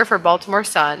compositor for Baltimore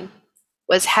Sun,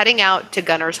 was heading out to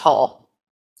Gunner's Hall.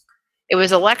 It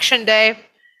was election day,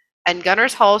 and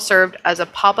Gunners Hall served as a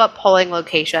pop-up polling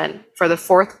location for the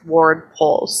 4th Ward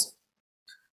polls.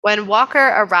 When Walker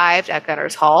arrived at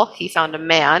Gunners Hall, he found a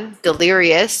man,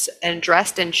 delirious and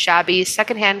dressed in shabby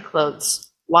secondhand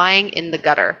clothes, lying in the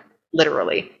gutter,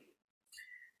 literally.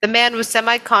 The man was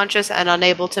semi-conscious and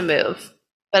unable to move,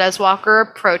 but as Walker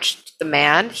approached the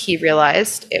man, he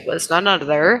realized it was none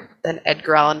other than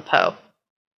Edgar Allan Poe.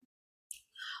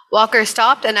 Walker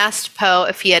stopped and asked Poe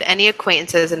if he had any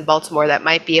acquaintances in Baltimore that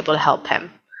might be able to help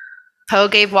him. Poe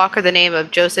gave Walker the name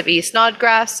of Joseph E.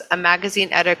 Snodgrass, a magazine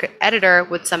editor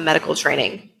with some medical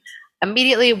training.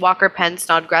 Immediately, Walker penned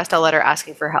Snodgrass a letter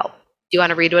asking for help. Do you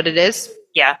want to read what it is?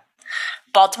 Yeah.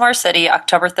 Baltimore City,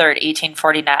 October 3rd,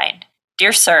 1849.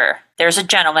 Dear Sir, there's a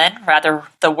gentleman, rather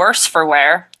the worse for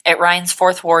wear, at Ryan's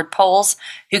 4th Ward polls,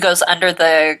 who goes under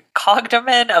the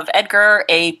cognomen of Edgar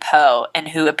A. Poe, and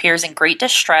who appears in great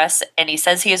distress, and he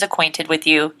says he is acquainted with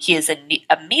you. He is in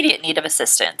immediate need of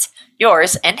assistance.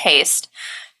 Yours, in haste,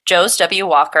 Jos W.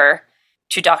 Walker,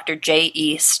 to Dr. J.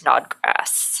 E.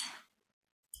 Snodgrass.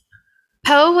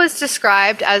 Poe was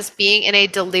described as being in a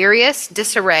delirious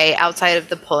disarray outside of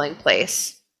the polling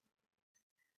place.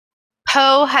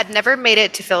 Poe had never made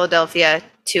it to Philadelphia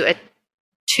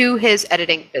to his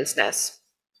editing business.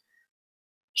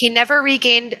 He never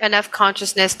regained enough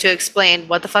consciousness to explain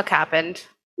what the fuck happened,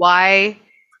 why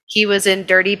he was in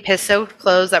dirty, piss-soaked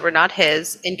clothes that were not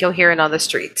his, incoherent on the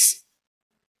streets.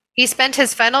 He spent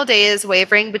his final days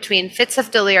wavering between fits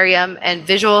of delirium and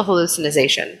visual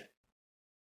hallucination.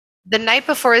 The night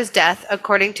before his death,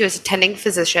 according to his attending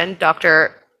physician,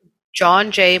 Dr.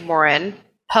 John J. Morin,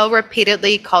 Poe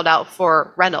repeatedly called out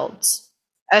for Reynolds,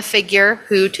 a figure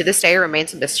who to this day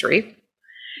remains a mystery,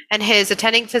 and his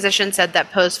attending physician said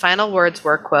that Poe's final words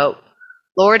were, quote,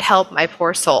 "Lord help my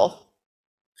poor soul."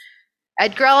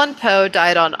 Edgar Allan Poe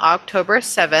died on October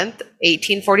 7th,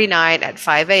 1849 at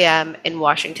 5 a.m. in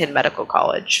Washington Medical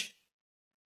College.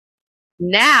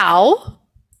 Now,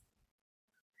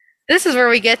 this is where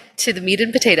we get to the meat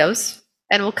and potatoes,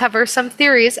 and we'll cover some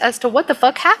theories as to what the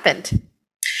fuck happened.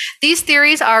 These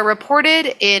theories are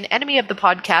reported in Enemy of the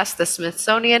Podcast, the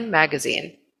Smithsonian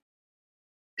Magazine.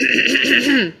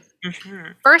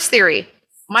 First theory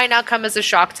might not come as a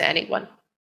shock to anyone.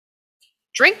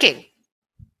 Drinking.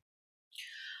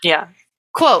 Yeah.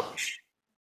 Quote,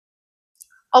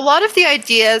 a lot of the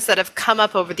ideas that have come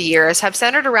up over the years have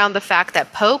centered around the fact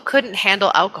that Poe couldn't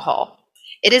handle alcohol.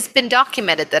 It has been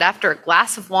documented that after a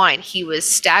glass of wine, he was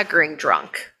staggering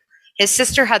drunk. His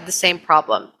sister had the same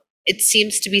problem. It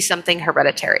seems to be something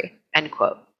hereditary, end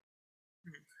quote.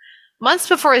 Months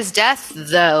before his death,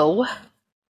 though,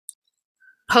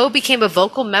 Poe became a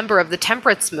vocal member of the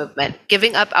temperance movement,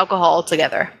 giving up alcohol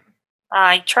altogether.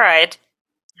 I tried.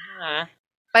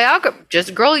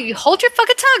 Just girl, you hold your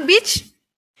fucking tongue, bitch.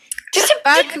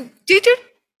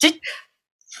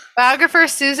 Biographer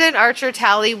Susan Archer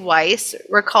Talley Weiss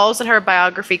recalls in her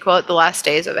biography, quote, "The last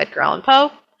days of Edgar Allan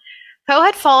Poe. Poe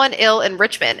had fallen ill in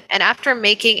Richmond, and after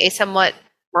making a somewhat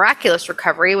miraculous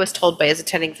recovery, was told by his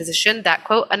attending physician that,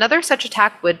 quote, another such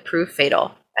attack would prove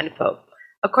fatal, end quote.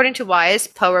 According to Weiss,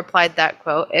 Poe replied that,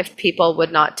 quote, if people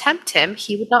would not tempt him,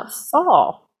 he would not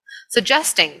fall,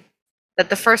 suggesting that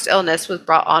the first illness was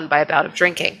brought on by a bout of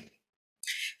drinking.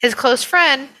 His close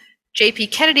friend, J.P.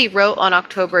 Kennedy, wrote on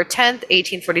October 10th,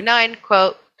 1849,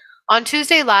 quote, on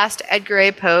Tuesday last, Edgar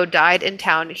A. Poe died in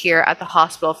town here at the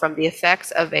hospital from the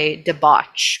effects of a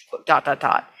debauch, ...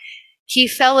 He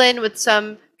fell in with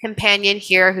some companion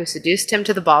here who seduced him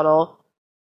to the bottle,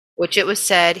 which it was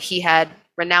said he had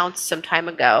renounced some time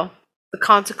ago. The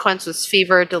consequence was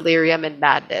fever, delirium, and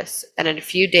madness, and in a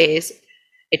few days,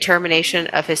 a termination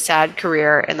of his sad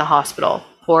career in the hospital.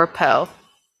 Poor Poe.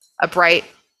 A bright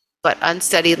but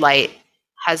unsteady light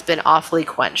has been awfully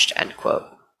quenched, end quote.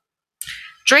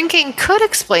 Drinking could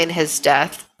explain his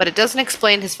death, but it doesn't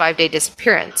explain his 5-day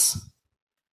disappearance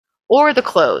or the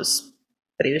clothes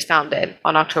that he was found in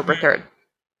on October 3rd.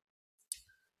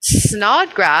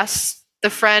 Snodgrass, the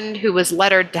friend who was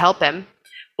lettered to help him,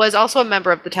 was also a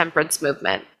member of the temperance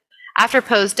movement. After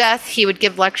Poe's death, he would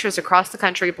give lectures across the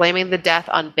country blaming the death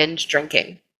on binge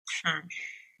drinking.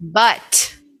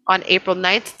 But on April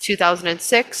 9th,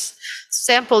 2006,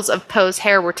 samples of Poe's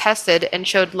hair were tested and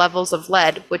showed levels of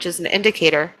lead, which is an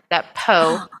indicator that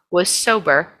Poe was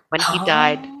sober when he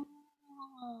died.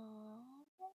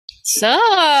 So,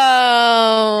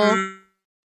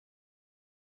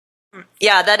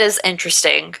 yeah, that is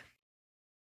interesting.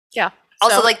 Yeah.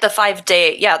 Also, like the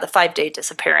 5-day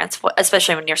disappearance,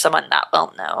 especially when you're someone not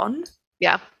well known.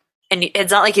 Yeah. And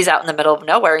it's not like he's out in the middle of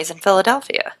nowhere. He's in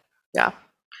Philadelphia. Yeah.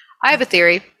 I have a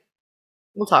theory.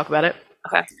 We'll talk about it.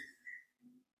 Okay.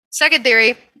 Second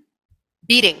theory,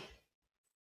 Beating.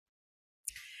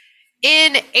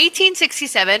 In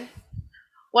 1867,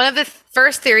 one of the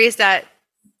first theories that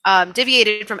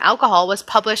deviated from alcohol was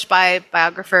published by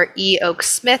biographer E. Oak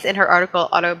Smith in her article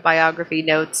Autobiography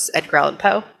Notes Edgar Allan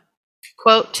Poe.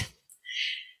 Quote,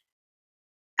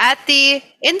 at the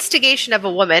instigation of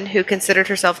a woman who considered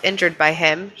herself injured by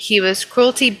him, he was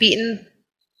cruelly beaten,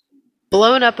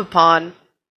 blown up upon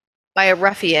by a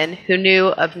ruffian who knew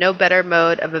of no better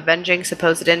mode of avenging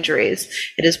supposed injuries.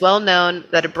 It is well known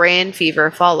that a brain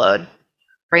fever followed.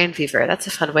 Brain fever, that's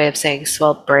a fun way of saying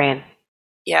swelled brain.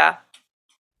 Yeah.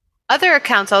 Other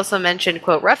accounts also mention,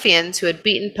 quote, ruffians who had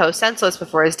beaten Poe senseless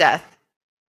before his death.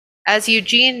 As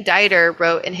Eugene Deider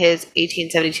wrote in his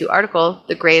 1872 article,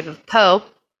 The Grave of Poe,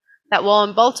 that while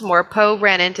in Baltimore, Poe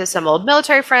ran into some old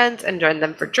military friends and joined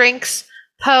them for drinks.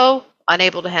 Poe,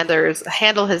 unable to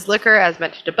handle his liquor as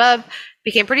mentioned above,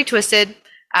 became pretty twisted.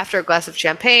 After a glass of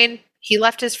champagne, he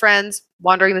left his friends,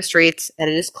 wandering the streets, and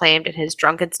it is claimed in his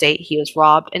drunken state he was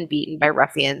robbed and beaten by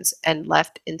ruffians and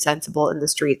left insensible in the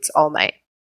streets all night.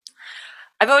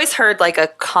 I've always heard like a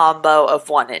combo of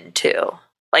 1 and 2.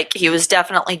 Like he was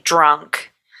definitely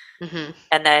drunk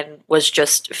and then was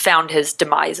just found his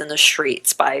demise in the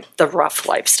streets by the rough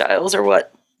lifestyles or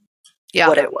what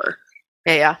it were.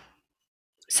 Yeah.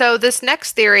 So this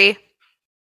next theory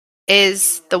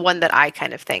is the one that I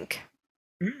kind of think.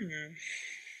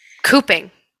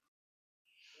 Cooping.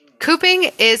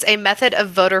 Cooping is a method of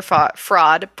voter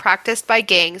fraud practiced by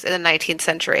gangs in the 19th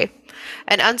century.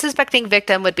 An unsuspecting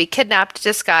victim would be kidnapped,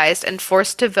 disguised, and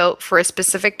forced to vote for a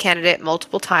specific candidate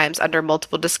multiple times under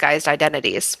multiple disguised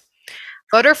identities.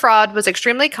 Voter fraud was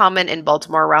extremely common in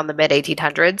Baltimore around the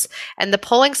mid-1800s, and the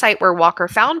polling site where Walker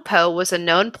found Poe was a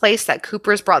known place that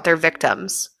coopers brought their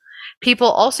victims. People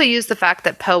also used the fact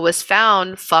that Poe was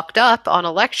found fucked up on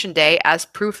Election Day as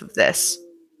proof of this.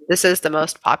 This is the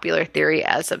most popular theory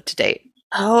as of to date.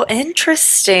 Oh,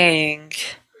 interesting.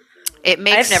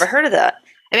 I've never heard of that.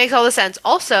 It makes all the sense.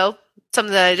 Also,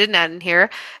 something that I didn't add in here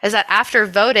is that after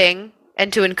voting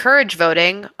and to encourage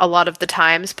voting, a lot of the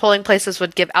times polling places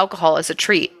would give alcohol as a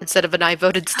treat instead of an I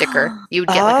voted sticker. You would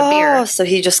get like a beer. Oh, so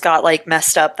he just got like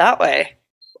messed up that way.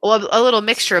 Well, a little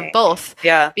mixture of both.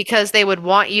 Yeah. Because they would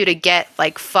want you to get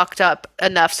like fucked up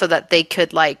enough so that they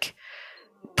could like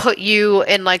put you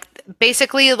in like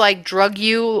basically like drug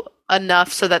you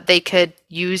enough so that they could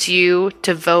use you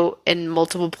to vote in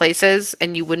multiple places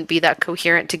and you wouldn't be that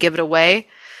coherent to give it away.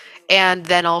 And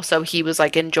then also he was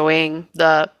like enjoying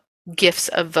the gifts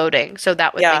of voting. So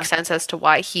that would make sense as to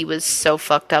why he was so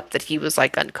fucked up that he was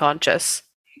like unconscious.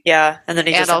 Yeah. And then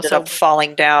he just ended up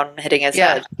falling down, hitting his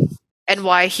head. And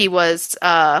why he was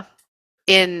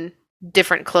in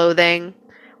different clothing,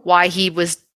 why he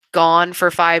was gone for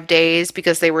 5 days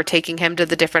because they were taking him to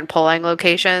the different polling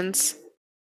locations.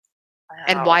 Wow.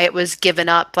 And why it was given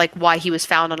up, like why he was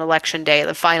found on Election Day,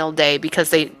 the final day, because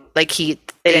they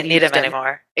didn't need him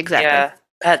anymore. Exactly. Yeah,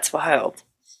 that's wild.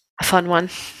 A fun one.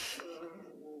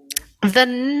 The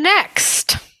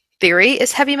next theory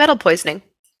is heavy metal poisoning.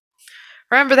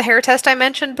 Remember the hair test I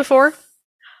mentioned before?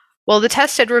 Well, the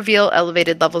test did reveal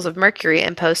elevated levels of mercury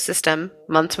in Poe's system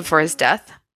months before his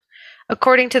death.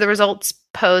 According to the results,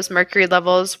 Poe's mercury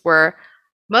levels were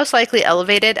most likely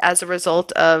elevated as a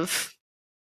result of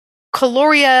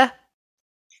cholera?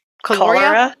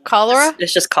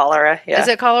 It's just cholera, yeah. Is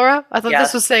it cholera? I thought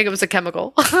this was saying it was a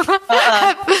chemical.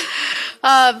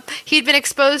 He'd been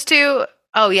exposed to,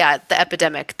 the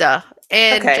epidemic, duh.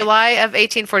 In July of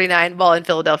 1849, while in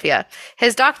Philadelphia.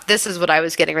 This is what I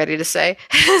was getting ready to say.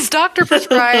 His doctor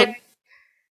prescribed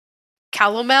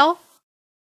calomel.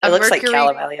 It looks like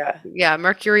calomel, yeah. Yeah,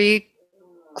 mercury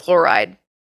chloride.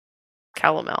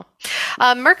 Calomel.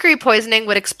 Mercury poisoning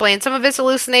would explain some of his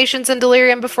hallucinations and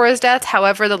delirium before his death.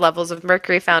 However, the levels of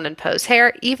mercury found in Poe's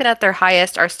hair, even at their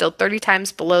highest, are still 30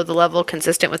 times below the level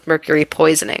consistent with mercury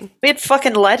poisoning. We had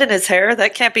fucking lead in his hair.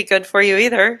 That can't be good for you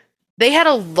either. They had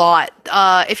a lot.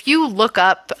 If you look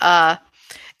up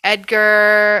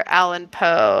Edgar Allan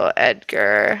Poe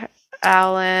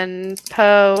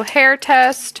hair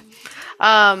test,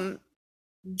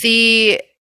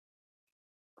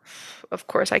 of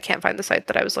course, I can't find the site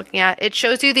that I was looking at. It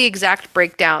shows you the exact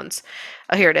breakdowns.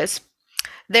 Oh, here it is.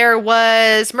 There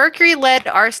was mercury, lead,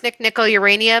 arsenic, nickel,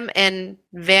 uranium, and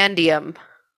vanadium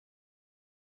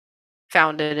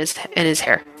found in his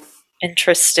hair.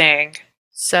 Interesting.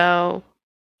 So,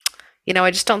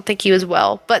 I just don't think he was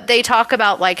well. But they talk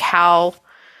about like how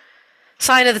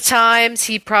sign of the times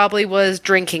he probably was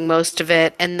drinking most of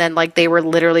it, and then like they were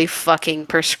literally fucking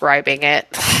prescribing it.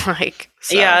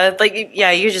 So.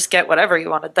 Yeah, you just get whatever you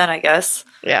wanted then, I guess.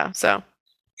 Yeah, so.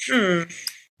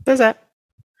 There's that.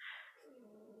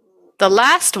 the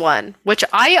last one, which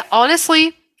I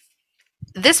honestly,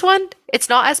 this one, it's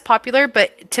not as popular,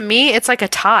 but to me, it's like a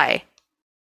tie.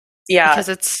 Yeah. Because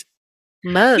it's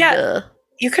murder. Yeah.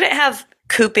 You couldn't have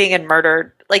cooping and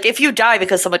murder. Like, if you die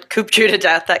because someone cooped you to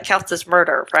death, that counts as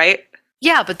murder, right?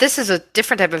 Yeah, but this is a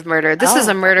different type of murder. This is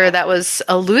a murder that was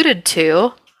alluded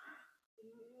to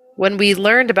when we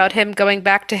learned about him going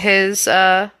back to his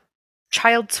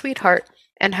child sweetheart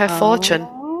and her fortune.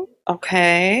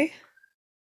 Okay.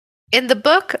 In the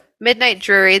book Midnight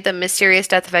Jury, The Mysterious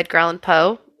Death of Edgar Allan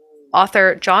Poe,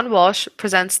 author John Walsh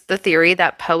presents the theory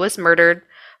that Poe was murdered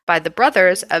by the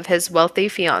brothers of his wealthy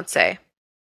fiancée.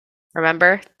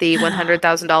 Remember the $100,000 she could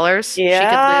lose if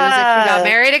she got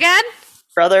married again?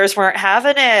 Brothers weren't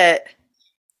having it.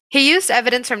 He used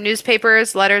evidence from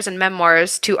newspapers, letters, and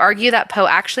memoirs to argue that Poe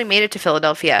actually made it to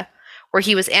Philadelphia, where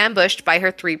he was ambushed by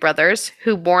her 3 brothers,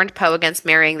 who warned Poe against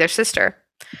marrying their sister.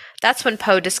 That's when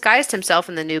Poe disguised himself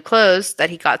in the new clothes that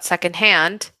he got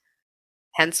secondhand,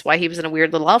 hence why he was in a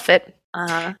weird little outfit,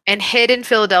 and hid in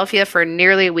Philadelphia for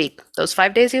nearly a week. Those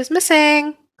 5 days he was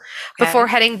missing, before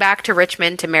heading back to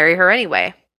Richmond to marry her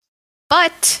anyway.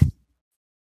 But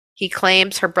he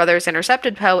claims her brothers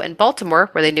intercepted Poe in Baltimore,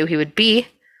 where they knew he would be,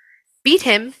 beat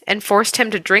him, and forced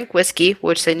him to drink whiskey,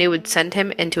 which they knew would send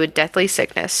him into a deathly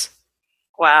sickness.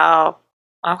 Wow.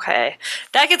 Okay.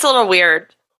 That gets a little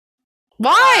weird.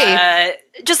 Why?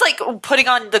 Just like putting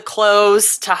on the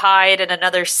clothes to hide in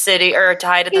another city or to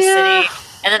hide in the city,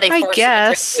 and then they force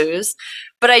him to drink booze.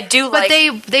 But I do But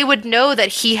they would know that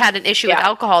he had an issue with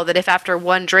alcohol, that if after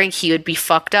one drink he would be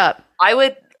fucked up. I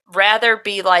would rather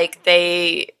be like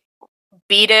they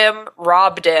beat him,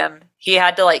 robbed him. He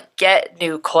had to like get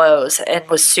new clothes and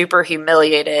was super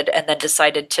humiliated, and then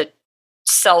decided to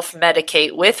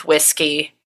self-medicate with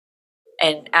whiskey.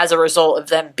 And as a result of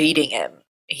them beating him,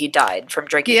 he died from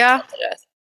drinking himself to death.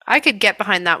 I could get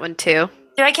behind that one too.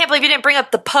 Dude, I can't believe you didn't bring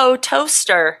up the Poe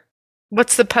toaster.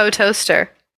 What's the Poe toaster?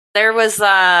 There was,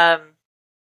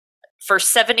 for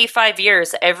 75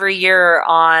 years, every year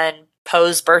on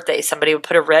Poe's birthday, somebody would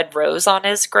put a red rose on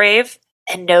his grave,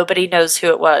 and nobody knows who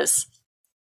it was.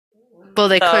 Well,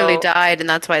 they clearly died, and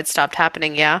that's why it stopped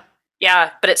happening, yeah?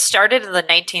 Yeah, but it started in the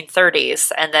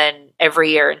 1930s, and then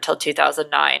every year until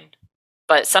 2009.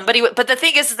 But but the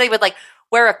thing is they would like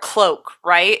wear a cloak,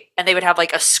 right? And they would have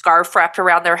like a scarf wrapped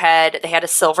around their head. They had a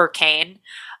silver cane.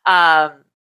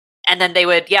 And then they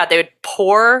would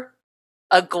pour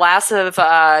a glass of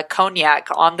cognac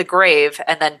on the grave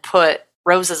and then put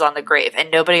roses on the grave.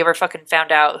 And nobody ever fucking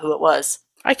found out who it was.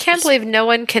 I can't believe no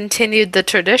one continued the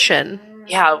tradition.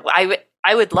 Yeah,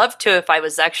 I would love to if I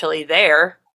was actually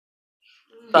there.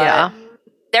 But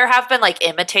there have been like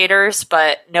imitators,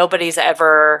 but nobody's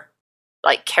ever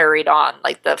like carried on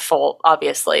like the full,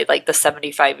 obviously, like the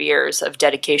 75 years of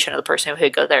dedication of the person who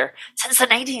would go there since the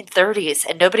 1930s,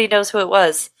 and nobody knows who it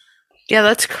was. Yeah,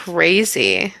 that's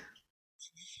crazy.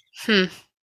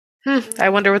 I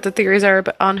wonder what the theories are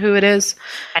on who it is.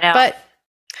 I know. But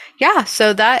yeah,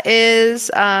 so that is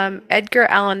Edgar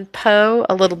Allan Poe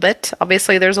a little bit.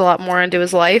 Obviously, there's a lot more into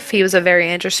his life. He was a very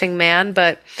interesting man,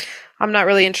 but I'm not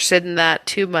really interested in that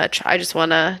too much. I just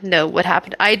want to know what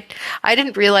happened. I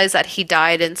didn't realize that he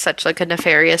died in such like a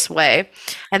nefarious way.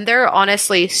 And there are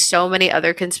honestly so many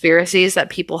other conspiracies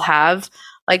that people have.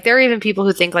 Like there are even people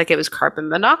who think like it was carbon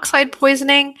monoxide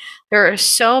poisoning. There are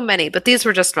so many, but these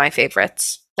were just my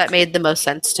favorites that made the most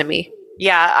sense to me.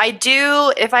 Yeah, I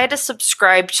do. If I had to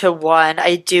subscribe to one,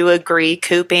 I do agree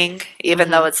cooping,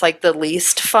 even though it's like the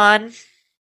least fun.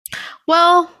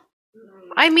 Well,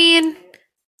 I mean,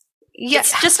 yeah,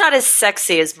 it's just not as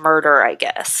sexy as murder, I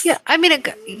guess. Yeah, I mean,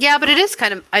 but it is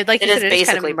kind of. I like it is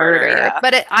basically kind of murder. Yeah.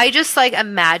 But I just like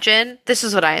imagine. This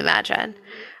is what I imagine.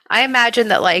 I imagine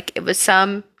that like it was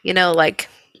some, like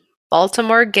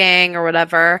Baltimore gang or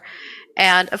whatever,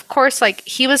 and of course, like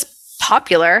he was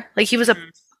popular. Like he was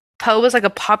Poe was like a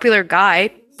popular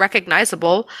guy,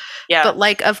 recognizable. Yeah. But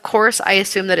like, of course, I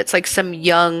assume that it's like some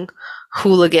young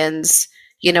hooligans.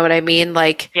 You know what I mean?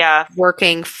 Like,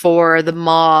 working for the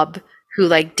mob who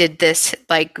like did this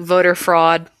like voter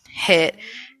fraud hit,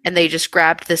 and they just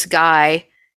grabbed this guy,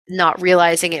 not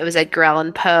realizing it was Edgar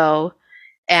Allan Poe.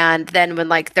 And then when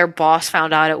like their boss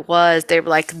found out it was, they were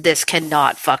like, "This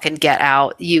cannot fucking get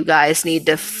out. You guys need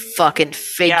to fucking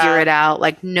figure it out.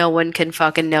 Like, no one can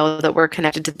fucking know that we're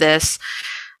connected to this."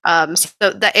 So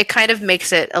that it kind of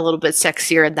makes it a little bit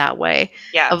sexier in that way.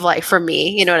 Yeah. Of like, for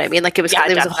me, you know what I mean? Like it was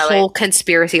a whole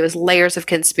conspiracy. It was layers of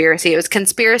conspiracy. It was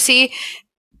conspiracy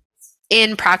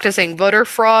in practicing voter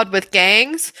fraud with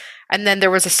gangs. And then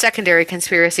there was a secondary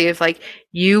conspiracy of like,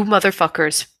 you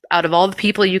motherfuckers out of all the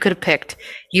people you could have picked,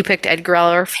 you picked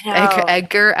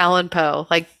Edgar Allan Poe.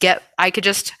 Like, I could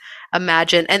just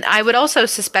imagine. And I would also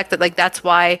suspect that, like, that's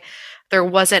why there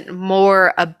wasn't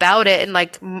more about it and,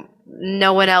 like,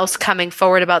 no one else coming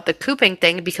forward about the cooping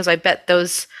thing, because I bet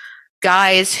those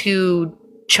guys who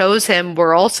chose him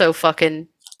were also fucking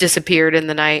disappeared in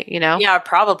the night, you know? Yeah,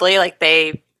 probably. Like,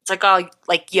 it's like, oh,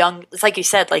 like young, it's like you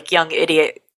said, like young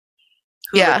idiot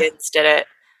hooligans did it.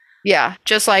 Yeah,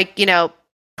 just like, you know,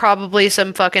 probably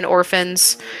some fucking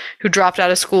orphans who dropped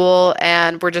out of school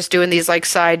and were just doing these like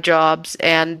side jobs,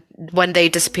 and when they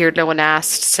disappeared, no one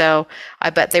asked. So I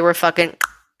bet they were fucking,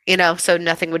 you know, so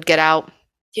nothing would get out.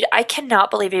 Dude, I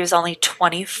cannot believe he was only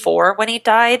 24 when he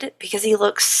died, because he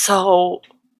looks so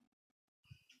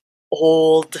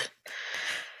old.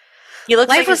 He looks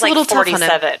like he's like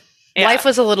 47. Yeah. Life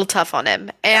was a little tough on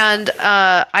him. And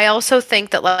I also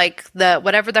think that, like,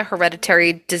 whatever the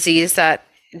hereditary issue that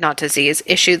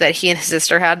he and his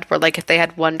sister had, where, like, if they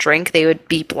had one drink, they would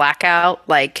be blackout.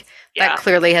 Like, that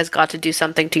clearly has got to do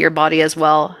something to your body as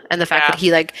well. And the fact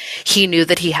that he knew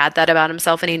that he had that about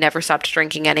himself and he never stopped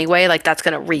drinking anyway, like, that's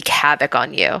going to wreak havoc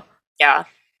on you. Yeah,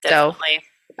 definitely.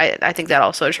 So I think that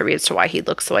also attributes to why he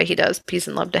looks the way he does. Peace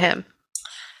and love to him.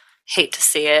 Hate to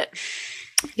see it.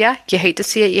 Yeah, you hate to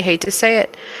see it, you hate to say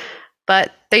it.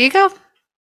 But there you go.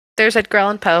 There's Edgar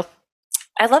Allan Poe.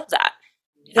 I love that.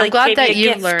 I'm glad that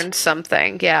you learned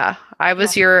something. Yeah. I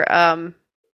was your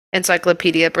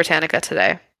Encyclopedia Britannica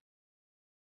today.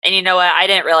 And you know what? I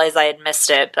didn't realize I had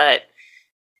missed it, but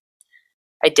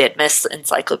I did miss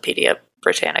Encyclopedia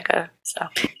Britannica. So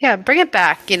yeah, bring it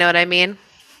back. You know what I mean?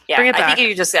 Yeah, bring it back. I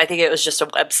think it was just a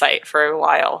website for a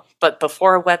while, but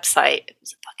before a website, it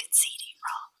was a fucking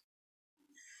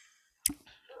CD-ROM.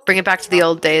 Bring it back to the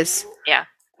old days. Yeah.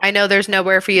 I know there's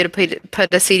nowhere for you to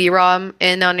put a CD-ROM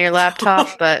in on your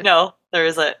laptop, but no, there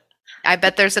isn't. I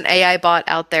bet there's an AI bot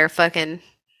out there fucking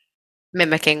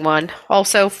mimicking one.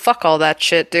 Also, fuck all that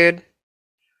shit, dude.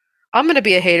 I'm gonna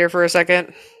be a hater for a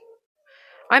second.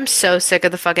 I'm so sick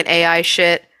of the fucking AI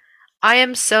shit. I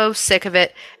am so sick of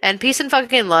it. And peace and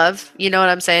fucking love. You know what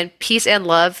I'm saying? Peace and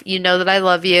love. You know that I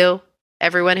love you.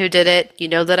 Everyone who did it, you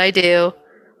know that I do.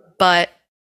 But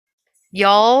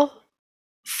y'all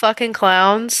fucking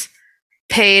clowns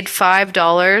paid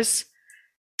 $5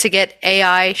 to get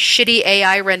shitty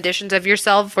AI renditions of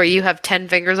yourself where you have 10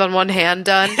 fingers on one hand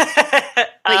done.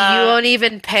 But you won't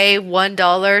even pay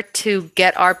 $1 to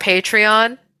get our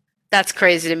Patreon. That's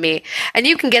crazy to me. And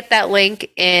you can get that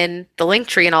link in the link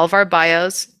tree in all of our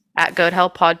bios at Goat Hell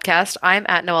Podcast. I'm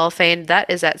at Noelle Fain. That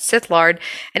is at Sithlard.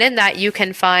 And in that, you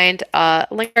can find a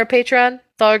link to our Patreon.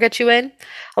 That'll get you in.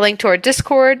 A link to our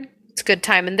Discord. It's a good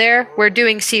time in there. We're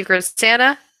doing Secret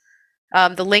Santa.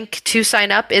 The link to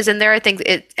sign up is in there. I think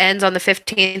it ends on the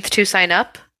 15th to sign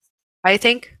up. I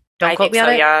think. Don't quote me on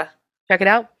it. Yeah. Check it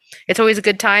out. It's always a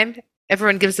good time.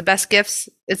 Everyone gives the best gifts.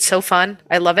 It's so fun.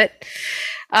 I love it.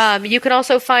 You can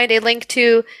also find a link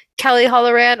to Kelly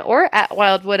Holloran or at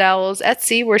Wildwood Owls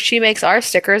Etsy, where she makes our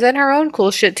stickers and her own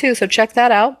cool shit too. So check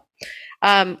that out.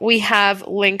 We have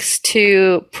links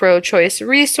to pro-choice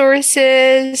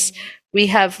resources. We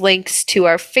have links to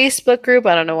our Facebook group.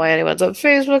 I don't know why anyone's on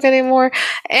Facebook anymore.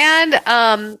 And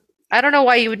I don't know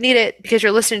why you would need it because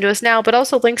you're listening to us now, but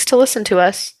also links to listen to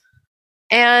us.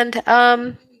 And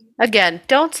again,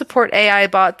 don't support AI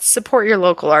bots. Support your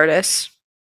local artists.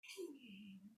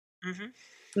 Mm-hmm.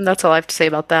 And that's all I have to say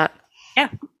about that. Yeah.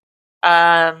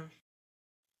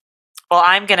 Well,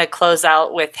 I'm going to close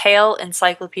out with Hail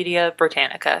Encyclopedia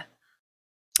Britannica.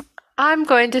 I'm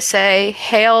going to say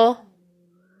Hail.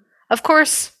 Of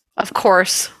course. I'm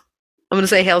going to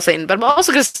say Hail Satan, but I'm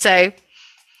also going to say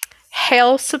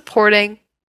Hail supporting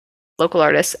local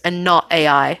artists and not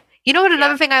AI. You know what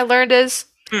another thing I learned is?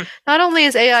 Not only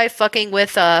is AI fucking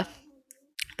with the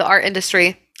art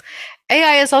industry,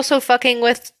 AI is also fucking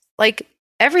with like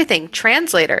everything.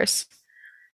 Translators.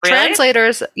 Really?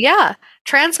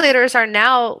 Translators are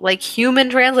now, like, human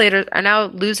translators are now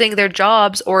losing their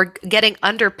jobs or getting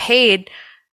underpaid.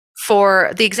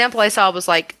 For the example I saw was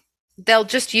like, they'll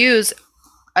just use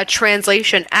a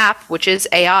translation app, which is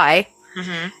AI,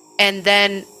 and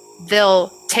then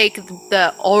they'll take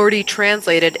the already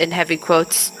translated, in heavy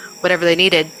quotes, whatever they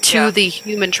needed, to the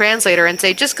human translator and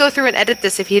say, just go through and edit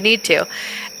this if you need to.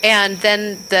 And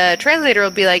then the translator will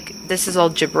be like, this is all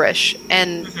gibberish.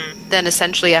 And then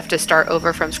essentially you have to start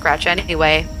over from scratch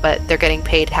anyway, but they're getting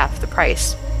paid half the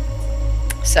price.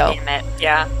 So, damn it.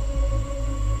 Yeah.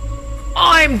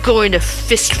 I'm going to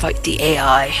fist fight the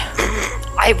AI.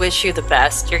 I wish you the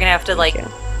best. You're gonna have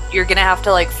to you're gonna have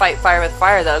to fight fire with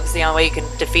fire though, because the only way you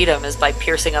can defeat them is by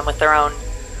piercing them with their own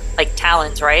like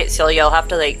talons, right? So you'll have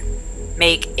to like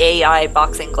make AI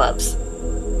boxing gloves.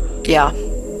 Yeah.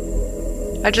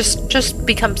 I just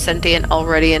become sentient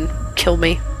already and kill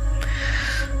me.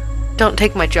 Don't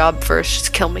take my job first,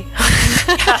 just kill me.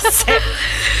 Yeah, same.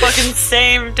 Fucking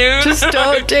same, dude. Just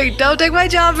don't take my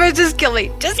job first, just kill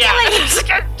me. Just kill me. Just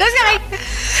kill me.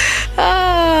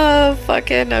 Oh,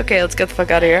 fucking okay, let's get the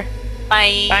fuck out of here.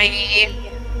 Bye. Bye.